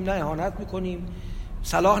میکنیم نه اهانت میکنیم،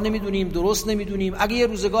 صلاح نمیدونیم، درست نمیدونیم. اگه یه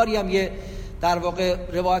روزگاری هم یه در واقع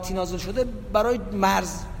روایتی نازل شده برای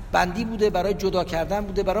مرز بندی بوده، برای جدا کردن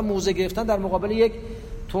بوده، برای موضع گرفتن در مقابل یک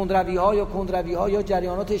تندروی‌ها یا کندروی‌ها یا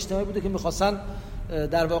جریانات اجتماعی بوده که می‌خواستن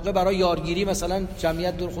در واقع برای یارگیری مثلا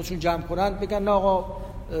جمعیت دور خودشون جمع کنن، بگن نه آقا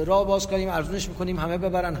راه باز کنیم، ارزونش میکنیم، همه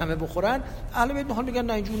ببرن همه بخورن. اهل بیت میخوان بگن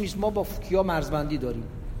نه اینجور نیست، ما با کیا مرزبندی داریم.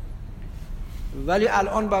 ولی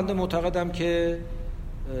الان بنده معتقدم که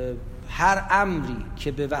هر امری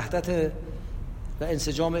که به وحدت و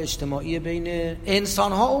انسجام اجتماعی بین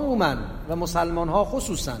انسان‌ها عموماً و مسلمان‌ها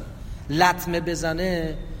خصوصاً لطمه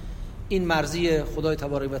بزنه، این مرضی خدای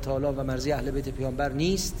تبارک و تعالی و مرضی اهل بیت پیامبر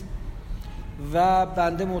نیست. و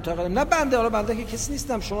بنده معتقدم، نه بنده، حالا بنده که کسی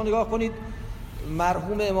نیستم، شما نگاه کنید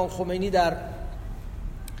مرحوم امام خمینی در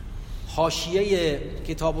حاشیه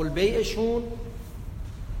کتاب البیعشون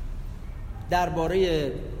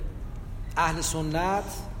درباره اهل سنت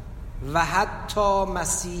و حتی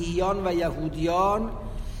مسیحیان و یهودیان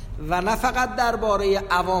و نه فقط درباره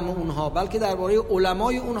عوام اونها بلکه درباره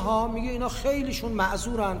علمای اونها میگه اینا خیلیشون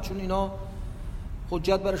معذورن، چون اینا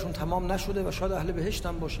حجت برشون تمام نشده و شاید اهل بهشت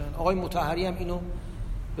هم باشن. آقای مطهری هم اینو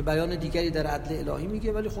به بیان دیگری در عدل الهی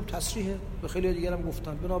میگه، ولی خب تصریحه، به خیلی دیگر هم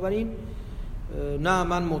گفتن. بنابراین نه،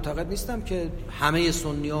 من معتقد نیستم که همه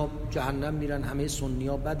سنی‌ها جهنم میرن، همه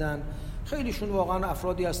سنی‌ها بدن. خیلیشون واقعا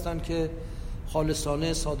افرادی هستن که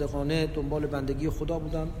خالصانه، صادقانه دنبال بندگی خدا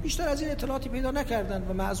بودن، بیشتر از این اطلاعاتی پیدا نکردن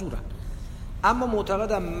و معذورن. اما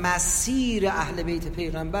معتقدم مسیر اهل بیت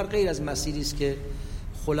پیغمبر غیر از مسیری است که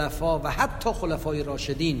خلفا و حتی خلفای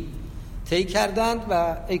راشدین طی کردند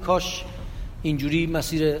و ای کاش اینجوری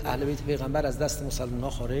مسیر اهل بیت پیغمبر از دست مسلمان‌ها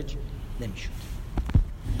خارج نمی‌شد.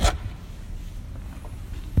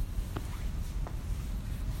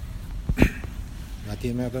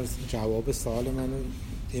 یه مقدار جواب سوال منو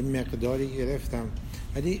یه مقداری گرفتم،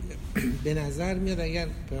 ولی به نظر میاد اگر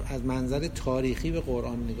از منظر تاریخی به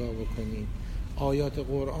قرآن نگاه بکنیم، آیات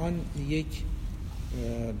قرآن یک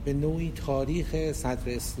به نوعی تاریخ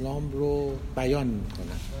صدر اسلام رو بیان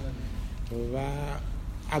میکنن و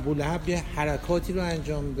ابولهب یه حرکاتی رو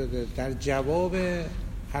انجام داده، در جواب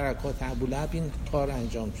حرکات ابولهب این کار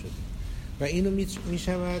انجام شده و اینو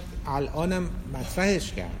میشود الانم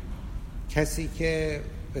مطرحش کرد. کسی که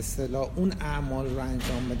به اصطلاح اون اعمال رو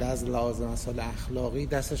انجام بده از لحاظ مسائل اخلاقی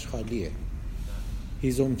دستش خالیه،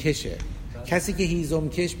 هیزمکشه. کسی که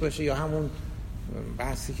هیزمکش باشه یا همون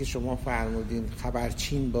بحثی که شما فرمودین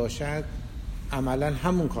خبرچین باشد، عملا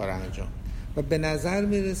همون کار انجام. و به نظر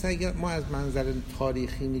میرسه اگر ما از منظر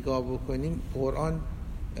تاریخی نگاه بکنیم، قرآن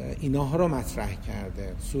اینها رو مطرح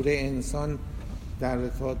کرده. سوره انسان در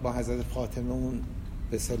ارتباط با حضرت فاطمه اون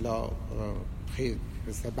به اصطلاح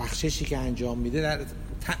بخششی که انجام میده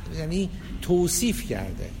یعنی توصیف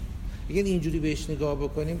کرده. اگر اینجوری بهش نگاه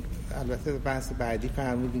بکنیم، البته بحث بعدی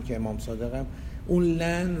فرمودین که امام صادق هم اون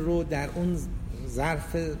لعن رو در اون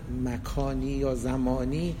ظرف مکانی یا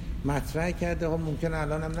زمانی مطرح کرده، ها ممکنه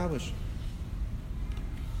الان هم نباشه.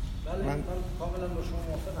 من کاملا با شما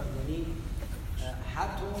موافقم. یعنی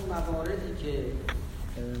حتی اون مواردی که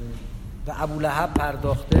به ابولهب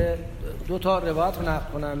پرداخته، دو تا روایت رو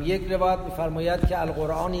نقل کنم. یک روایت می‌فرماید که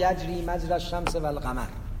القرآن یجری مجری الشمس و القمر،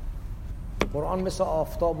 قرآن مثل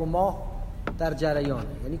آفتاب و ماه در جریانه،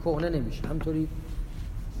 یعنی کهنه نمیشه، همینطوری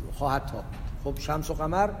خواهد تابید. خب شمس و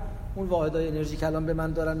قمر اون واحدهای انرژی که الان به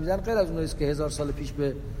من دارن میدن غیر از اوناییست که 1000 سال پیش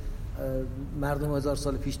به مردم 1000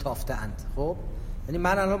 سال پیش تافته اند. خب یعنی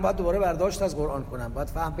من الان باید دوباره برداشت از قرآن کنم، باید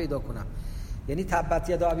فهم پیدا کنم. یعنی تبت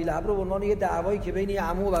یدا ابی لهب رو به عنوان یه دعوایی که بین یه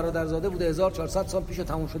عمو و برادرزاده بوده 1400 سال پیش و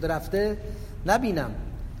تموم شده رفته نبینم،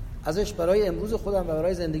 ازش برای امروز خودم و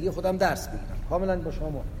برای زندگی خودم درس بگیرم. کاملا با شما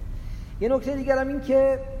موافقم. یه نکته دیگر هم این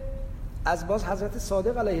که از باز حضرت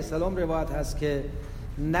صادق علیه السلام روایت هست که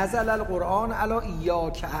نزل القرآن علی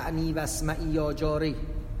ایاک اعنی و اسمعی یا جاری،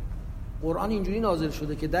 قرآن اینجوری نازل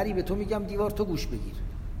شده که دری به تو میگم دیوار تو گوش بگیر.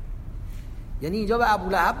 یعنی اینجا به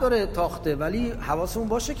ابولهب داره تاخته، ولی حواسمون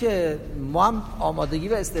باشه که ما هم آمادگی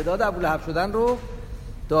و استعداد ابولهب شدن رو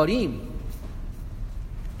داریم.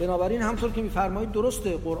 بنابراین همطور که میفرمایید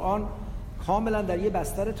درسته، قرآن کاملا در یه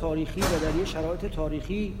بستر تاریخی و در یه شرایط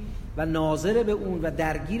تاریخی و ناظر به اون و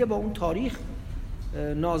درگیر با اون تاریخ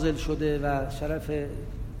نازل شده و شرف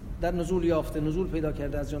در نزول یافته، نزول پیدا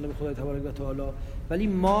کرده از جانب خدای تبارک و تعالی. ولی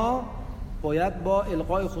ما باید با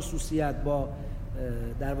القای خصوصیت، با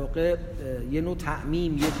در واقع یه نوع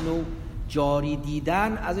تعمیم، یک نوع جاری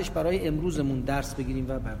دیدن ازش برای امروزمون درس بگیریم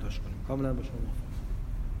و برداشت کنیم. کاملا با شما موافقم.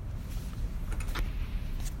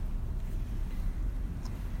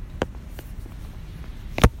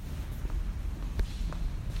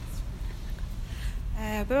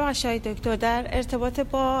 ببخشید دکتر، در ارتباط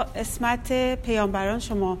با اسمت پیامبران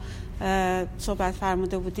شما صحبت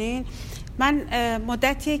فرموده بودین. من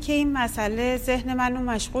مدتیه که این مسئله ذهن منو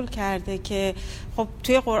مشغول کرده که خب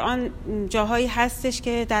توی قرآن جاهایی هستش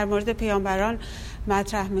که در مورد پیامبران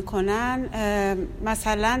مطرح میکنن.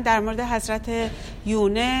 مثلا در مورد حضرت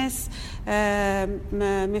یونس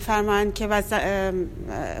میفرمایند که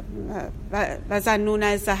و ظنون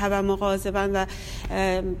از ذهب مغاضبا، و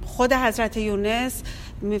خود حضرت یونس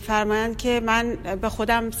میفرمایند که من به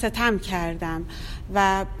خودم ستم کردم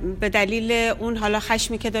و به دلیل اون حالا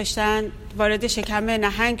خشمی که داشتن وارد شکم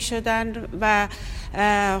نهنگ شدن و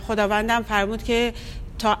خداوندم فرمود که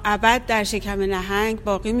تا ابد در شکم نهنگ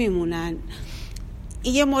باقی میمونن.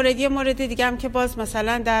 یه مورد دیگه هم که باز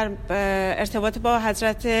مثلا در ارتباط با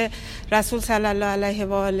حضرت رسول صلی الله علیه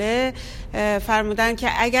و آله فرمودن که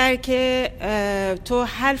اگر که تو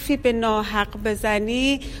حرفی به ناحق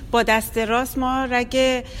بزنی با دست راست ما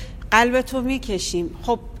رگ قلب تو میکشیم.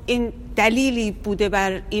 خب این دلیلی بوده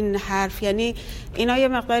بر این حرف، یعنی اینا یه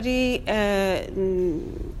مقداری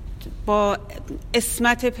با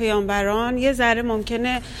اسمت پیامبران یه ذره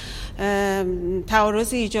ممکنه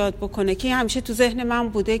تعارض ایجاد بکنه که همیشه تو ذهن من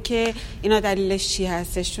بوده که اینا دلیلش چی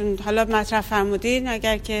هستش. چون حالا مطرح فرمودین،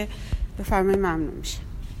 اگر که بفرمایید ممنون میشه.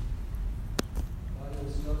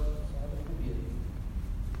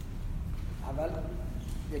 اول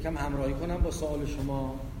یکم همراهی کنم با سوال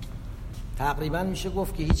شما. تقریبا میشه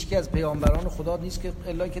گفت که هیچ کی از پیامبران خدا نیست که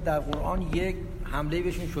الا که در قرآن یک حمله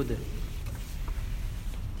بهشون شده.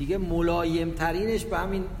 دیگه ملایم ترینش به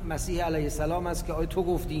همین مسیح علیه السلام است که آیا تو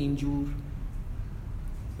گفتی اینجور.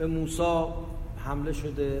 به موسی حمله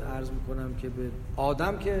شده، عرض میکنم که به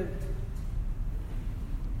آدم که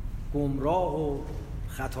گمراه و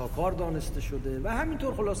خطاکار دانسته شده و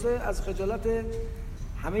همینطور خلاصه از خجالت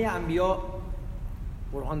همه انبیا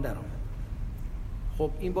قرآن در آمد.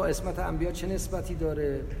 خب این با عصمت انبیا چه نسبتی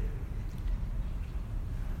داره؟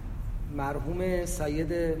 مرحوم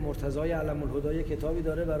سید مرتضی علم الهدی کتابی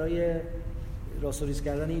داره برای راسوریز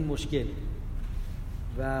کردن این مشکل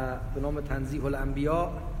و به نام تنزیه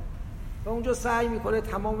الانبیا و اونجا سعی میکنه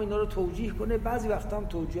تمام اینا رو توجیه کنه. بعضی وقتا هم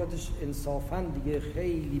توجیهاتش انصافاً دیگه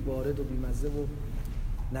خیلی بارد و بیمزه و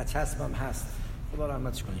نچسبم هست، خدا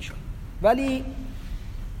رحمتش کنه انشاءالله. ولی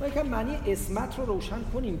ما یکم معنی عصمت رو روشن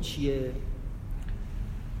کنیم. چیه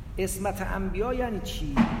عصمت انبیا؟ یعنی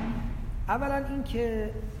چی؟ اولا این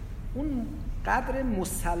که اون قدر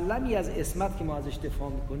مسلمی از عصمت که ما ازش دفاع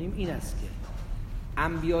میکنیم این است که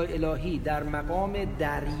انبیاء الهی در مقام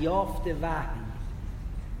دریافت وحی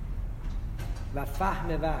و فهم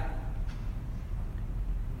وحی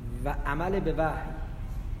و عمل به وحی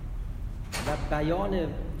و بیان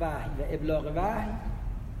وحی و ابلاغ وحی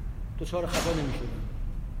دچار خطا نمی‌شدن.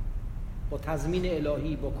 با تضمین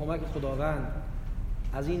الهی، با کمک خداوند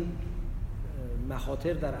از این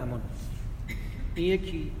مخاطر در امان. این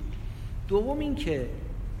یکی. دوم این که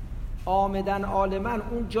آمدن عالماً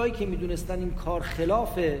اون جایی که میدونستن این کار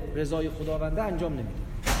خلاف رضای خداونده انجام نمیده.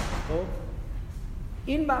 خب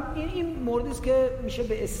این موردی است که میشه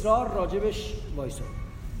به اصرار راجبش وایساد.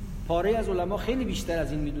 پاره از علما خیلی بیشتر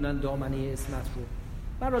از این میدونن دامنه عصمت رو.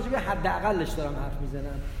 من راجب حداقلش دارم حرف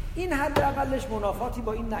میزنم. این حداقلش منافاتی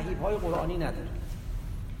با این نهیب‌های قرآنی نداره.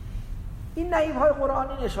 این نهیب‌های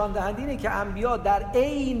قرآنی نشان دهنده اینه که انبیا در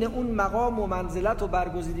عین اون مقام و منزلت و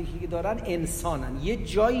برگزیدگی که دارن انسانن. یه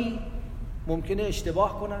جایی ممکنه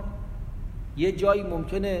اشتباه کنن، یه جایی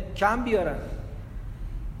ممکنه کم بیارن.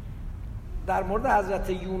 در مورد حضرت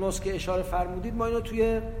یونس که اشاره فرمودید ما اینو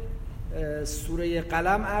توی سوره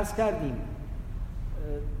قلم عرض کردیم.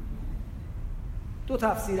 دو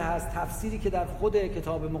تفسیر هست. تفسیری که در خود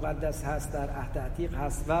کتاب مقدس هست، در عهد عتیق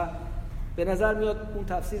هست و به نظر میاد اون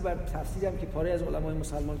تفسیر بر تفسیری هم که پاره از علمای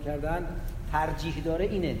مسلمان کردن ترجیح داره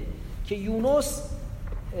اینه که یونس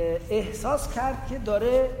احساس کرد که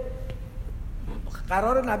داره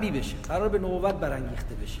قرار نبی بشه، قرار به نبوت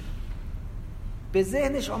برانگیخته بشه. به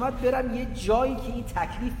ذهنش آمد برم یه جایی که این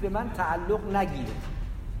تکلیف به من تعلق نگیره.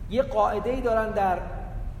 یه قاعده‌ای دارن در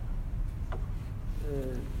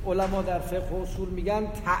علما در فقه و اصول میگن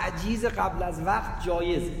تعجیز قبل از وقت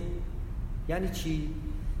جایزه. یعنی چی؟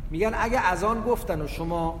 میگن اگه اذان گفتن و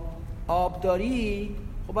شما آب داری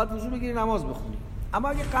خب باید وضو بگیری نماز بخونی، اما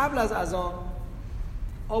اگه قبل از اذان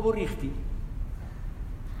آبو ریختی،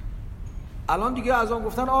 الان دیگه اذان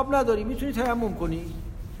گفتن آب نداری، میتونی تیمم کنی.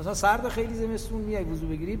 مثلا سرد خیلی زمستون میای وضو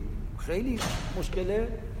بگیری خیلی مشکله.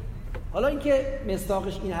 حالا اینکه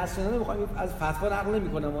مصداقش این هست نه نمیخوام از فتوا نقل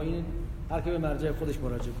نمی‌کنم، این هر کی به مرجع خودش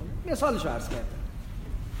مراجعه کنه. مثالشو عرض کردم.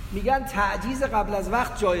 میگن تعجیز قبل از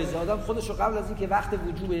وقت جایزه. آدم خودشو قبل از اینکه وقت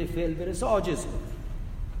وجوب فعل برسه عاجز کنه.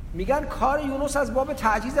 میگن کار یونس از باب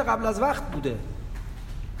تعجیز قبل از وقت بوده.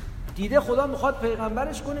 دیده خدا میخواد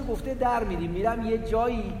پیغمبرش کنه، گفته در میرم یه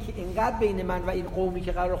جایی که اینقدر بین من و این قومی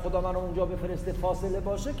که قرار خدا منو اونجا بفرسته فاصله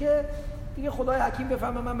باشه که دیگه خدای حکیم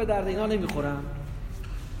بفهمه من به درد اینا نمیخورم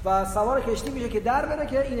و سوار کشتی میشه که در بره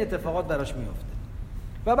که این اتفاقات براش میفته.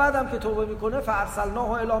 و بعدم که توبه میکنه فارسلناه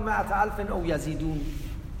الی 100,000 او یزیدون.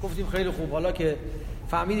 گفتیم خیلی خوب، حالا که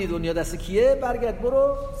فهمیدی دنیا دست کیه برگرد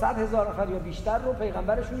برو 100,000 نفر یا بیشتر رو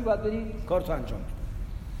پیغمبرشونی باید بری کارتو انجام بده.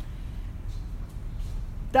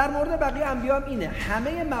 در مورد بقیه انبیا هم اینه.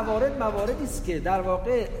 همه مواردی است که در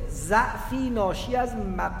واقع ضعفی ناشی از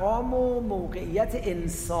مقام و موقعیت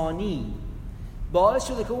انسانی باعث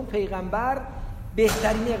شده که اون پیغمبر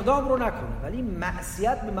بهترین اقدام رو نکنه. ولی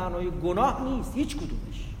معصیت به معنای گناه نیست هیچ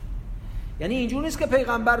کدومش. یعنی اینجور نیست که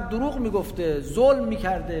پیغمبر دروغ میگفته، ظلم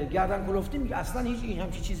میکرده، گردن کلفتی میگه، اصلا هیچ این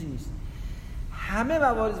همچین چیزی نیست. همه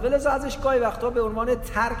موارد ولذا ازش گاهی وقتا به عنوان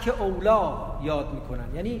ترک اولا یاد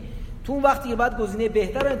میکنن. یعنی تو اون وقتی که بعد گزینه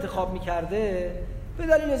بهتر انتخاب میکرده به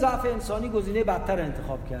دلیل ضعف انسانی گزینه بدتر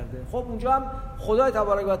انتخاب کرده. خب اونجا هم خدای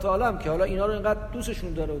تبارک و تعالی هم که حالا اینا رو اینقدر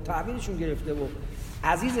دوستشون داره و تحویلشون گرفته و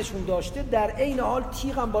عزیزشون داشته، در عین حال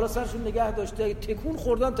تیغ هم بالا سرشون نگه داشته، تکون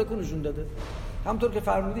خوردن تکونشون داده. همونطور که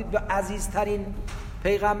فرمودید به عزیزترین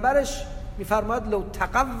پیغمبرش میفرماید لو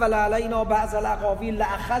تقول علینا بعض الاقاویل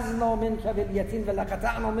لاخذنا منک بالیتین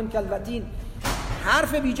ولقطعنا منک الوتین.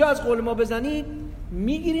 حرف بیجا از قول ما بزنی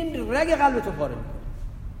میگیریم رگ قلبتو پاره میکنیم.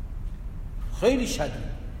 خیلی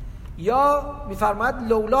شدید. یا میفرماید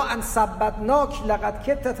لولا ان ثبتناک لقد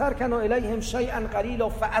کدت ترکن الیهم شیئا قلیلا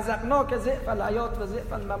فاذقناک ضعف الحیات و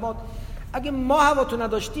ضعف الممات. اگه ما هواتو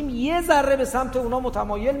نداشتیم یه ذره به سمت اونا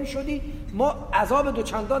متمایل میشدی، ما عذاب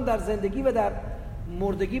دوچندان در زندگی و در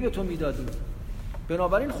مردگی به تو میدادیم.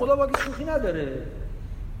 بنابراین خدا با که شوخی نداره.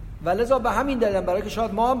 ولذا به همین دلیل برای که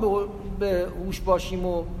شاید ما هم به هوش باشیم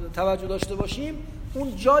و توجه داشته باشیم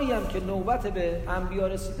اون جایی هم که نوبت به انبیا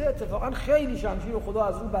رسیده اتفاقا خیلی شمشیر خدا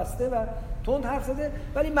از رو بسته و تند حرف زده،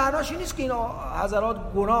 ولی معناش این نیست که این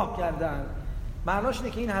حضرات گناه کردن. معناش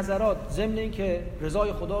اینه که این حضرات ضمن این که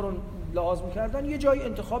رضای خدا رو لحاظ می‌کردن یه جای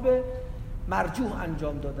انتخاب مرجوح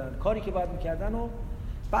انجام دادن، کاری که باید می‌کردن. و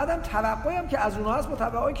بعدم توقعی هم که از اونها هست با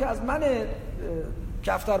توقعی که از من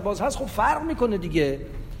کفترباز هست خب فرق میکنه دیگه.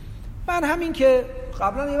 من همین که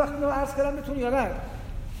قبلا یه وقت اینو عرض کردم بهتون یا نه،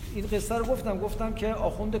 این قصه رو گفتم که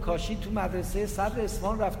آخوند کاشی تو مدرسه صدر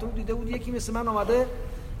اصفهان رفته بود، دیده بود یکی مثل من آمده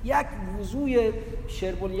یک وضوی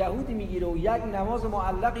شرب الیهودی میگیره و یک نماز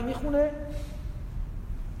معلقی میخونه،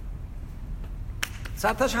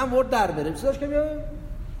 سطحش هم ورد در بره. صداش که بیا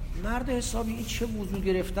مرد حسابی این چه وضو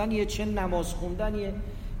گرفتنیه، چه نماز خوندنیه.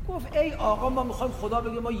 گفت ای آقا ما میخوایم خدا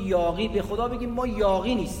بگیم ما یاغی، به خدا بگیم ما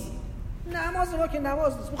یاغی نیستیم. نماز ما که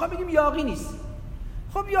نماز نیست، میخوام بگیم یاغی نیست.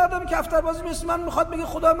 خب یه آدم کفتربازی مثل من میخواد بگه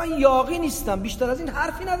خدا من یاغی نیستم، بیشتر از این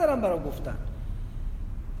حرفی ندارم برای گفتن.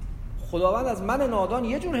 خداوند از من نادان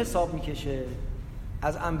یه جور حساب میکشه،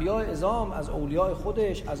 از انبیاء عظام، از اولیاء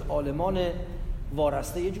خودش، از عالمان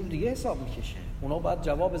وارسته یه جور دیگه حساب میکشه. اونا باید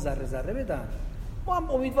جواب ذره ذره بدن. ما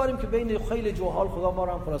هم امیدواریم که بین خیلی جوهال خدا ما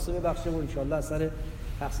رو هم خلاصه ببخشه و انشالله از سر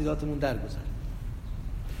تقصیراتمون درگذره.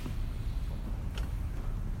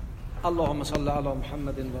 اللهم صل علی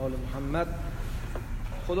محمد و آل محمد.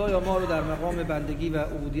 خدایا ما رو در مقام بندگی و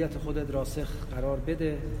عبودیت خودت راسخ قرار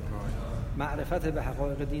بده، معرفت به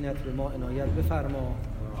حقایق دینت به ما عنایت بفرما،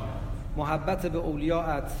 محبت به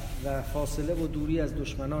اولیاءت و فاصله و دوری از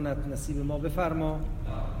دشمنانت نصیب ما بفرما،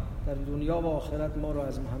 در دنیا و آخرت ما رو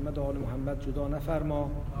از محمد و آل محمد جدا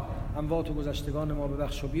نفرما، اموات و گذشتگان ما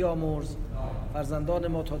ببخش و بیامرز، فرزندان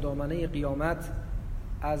ما تا دامنه قیامت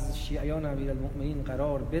از شیعیان امیرالمؤمنین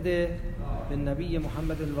قرار بده. به نبی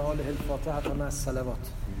محمد و آله الفاتحه و مع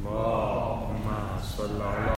الصلوات. اللهم صل علی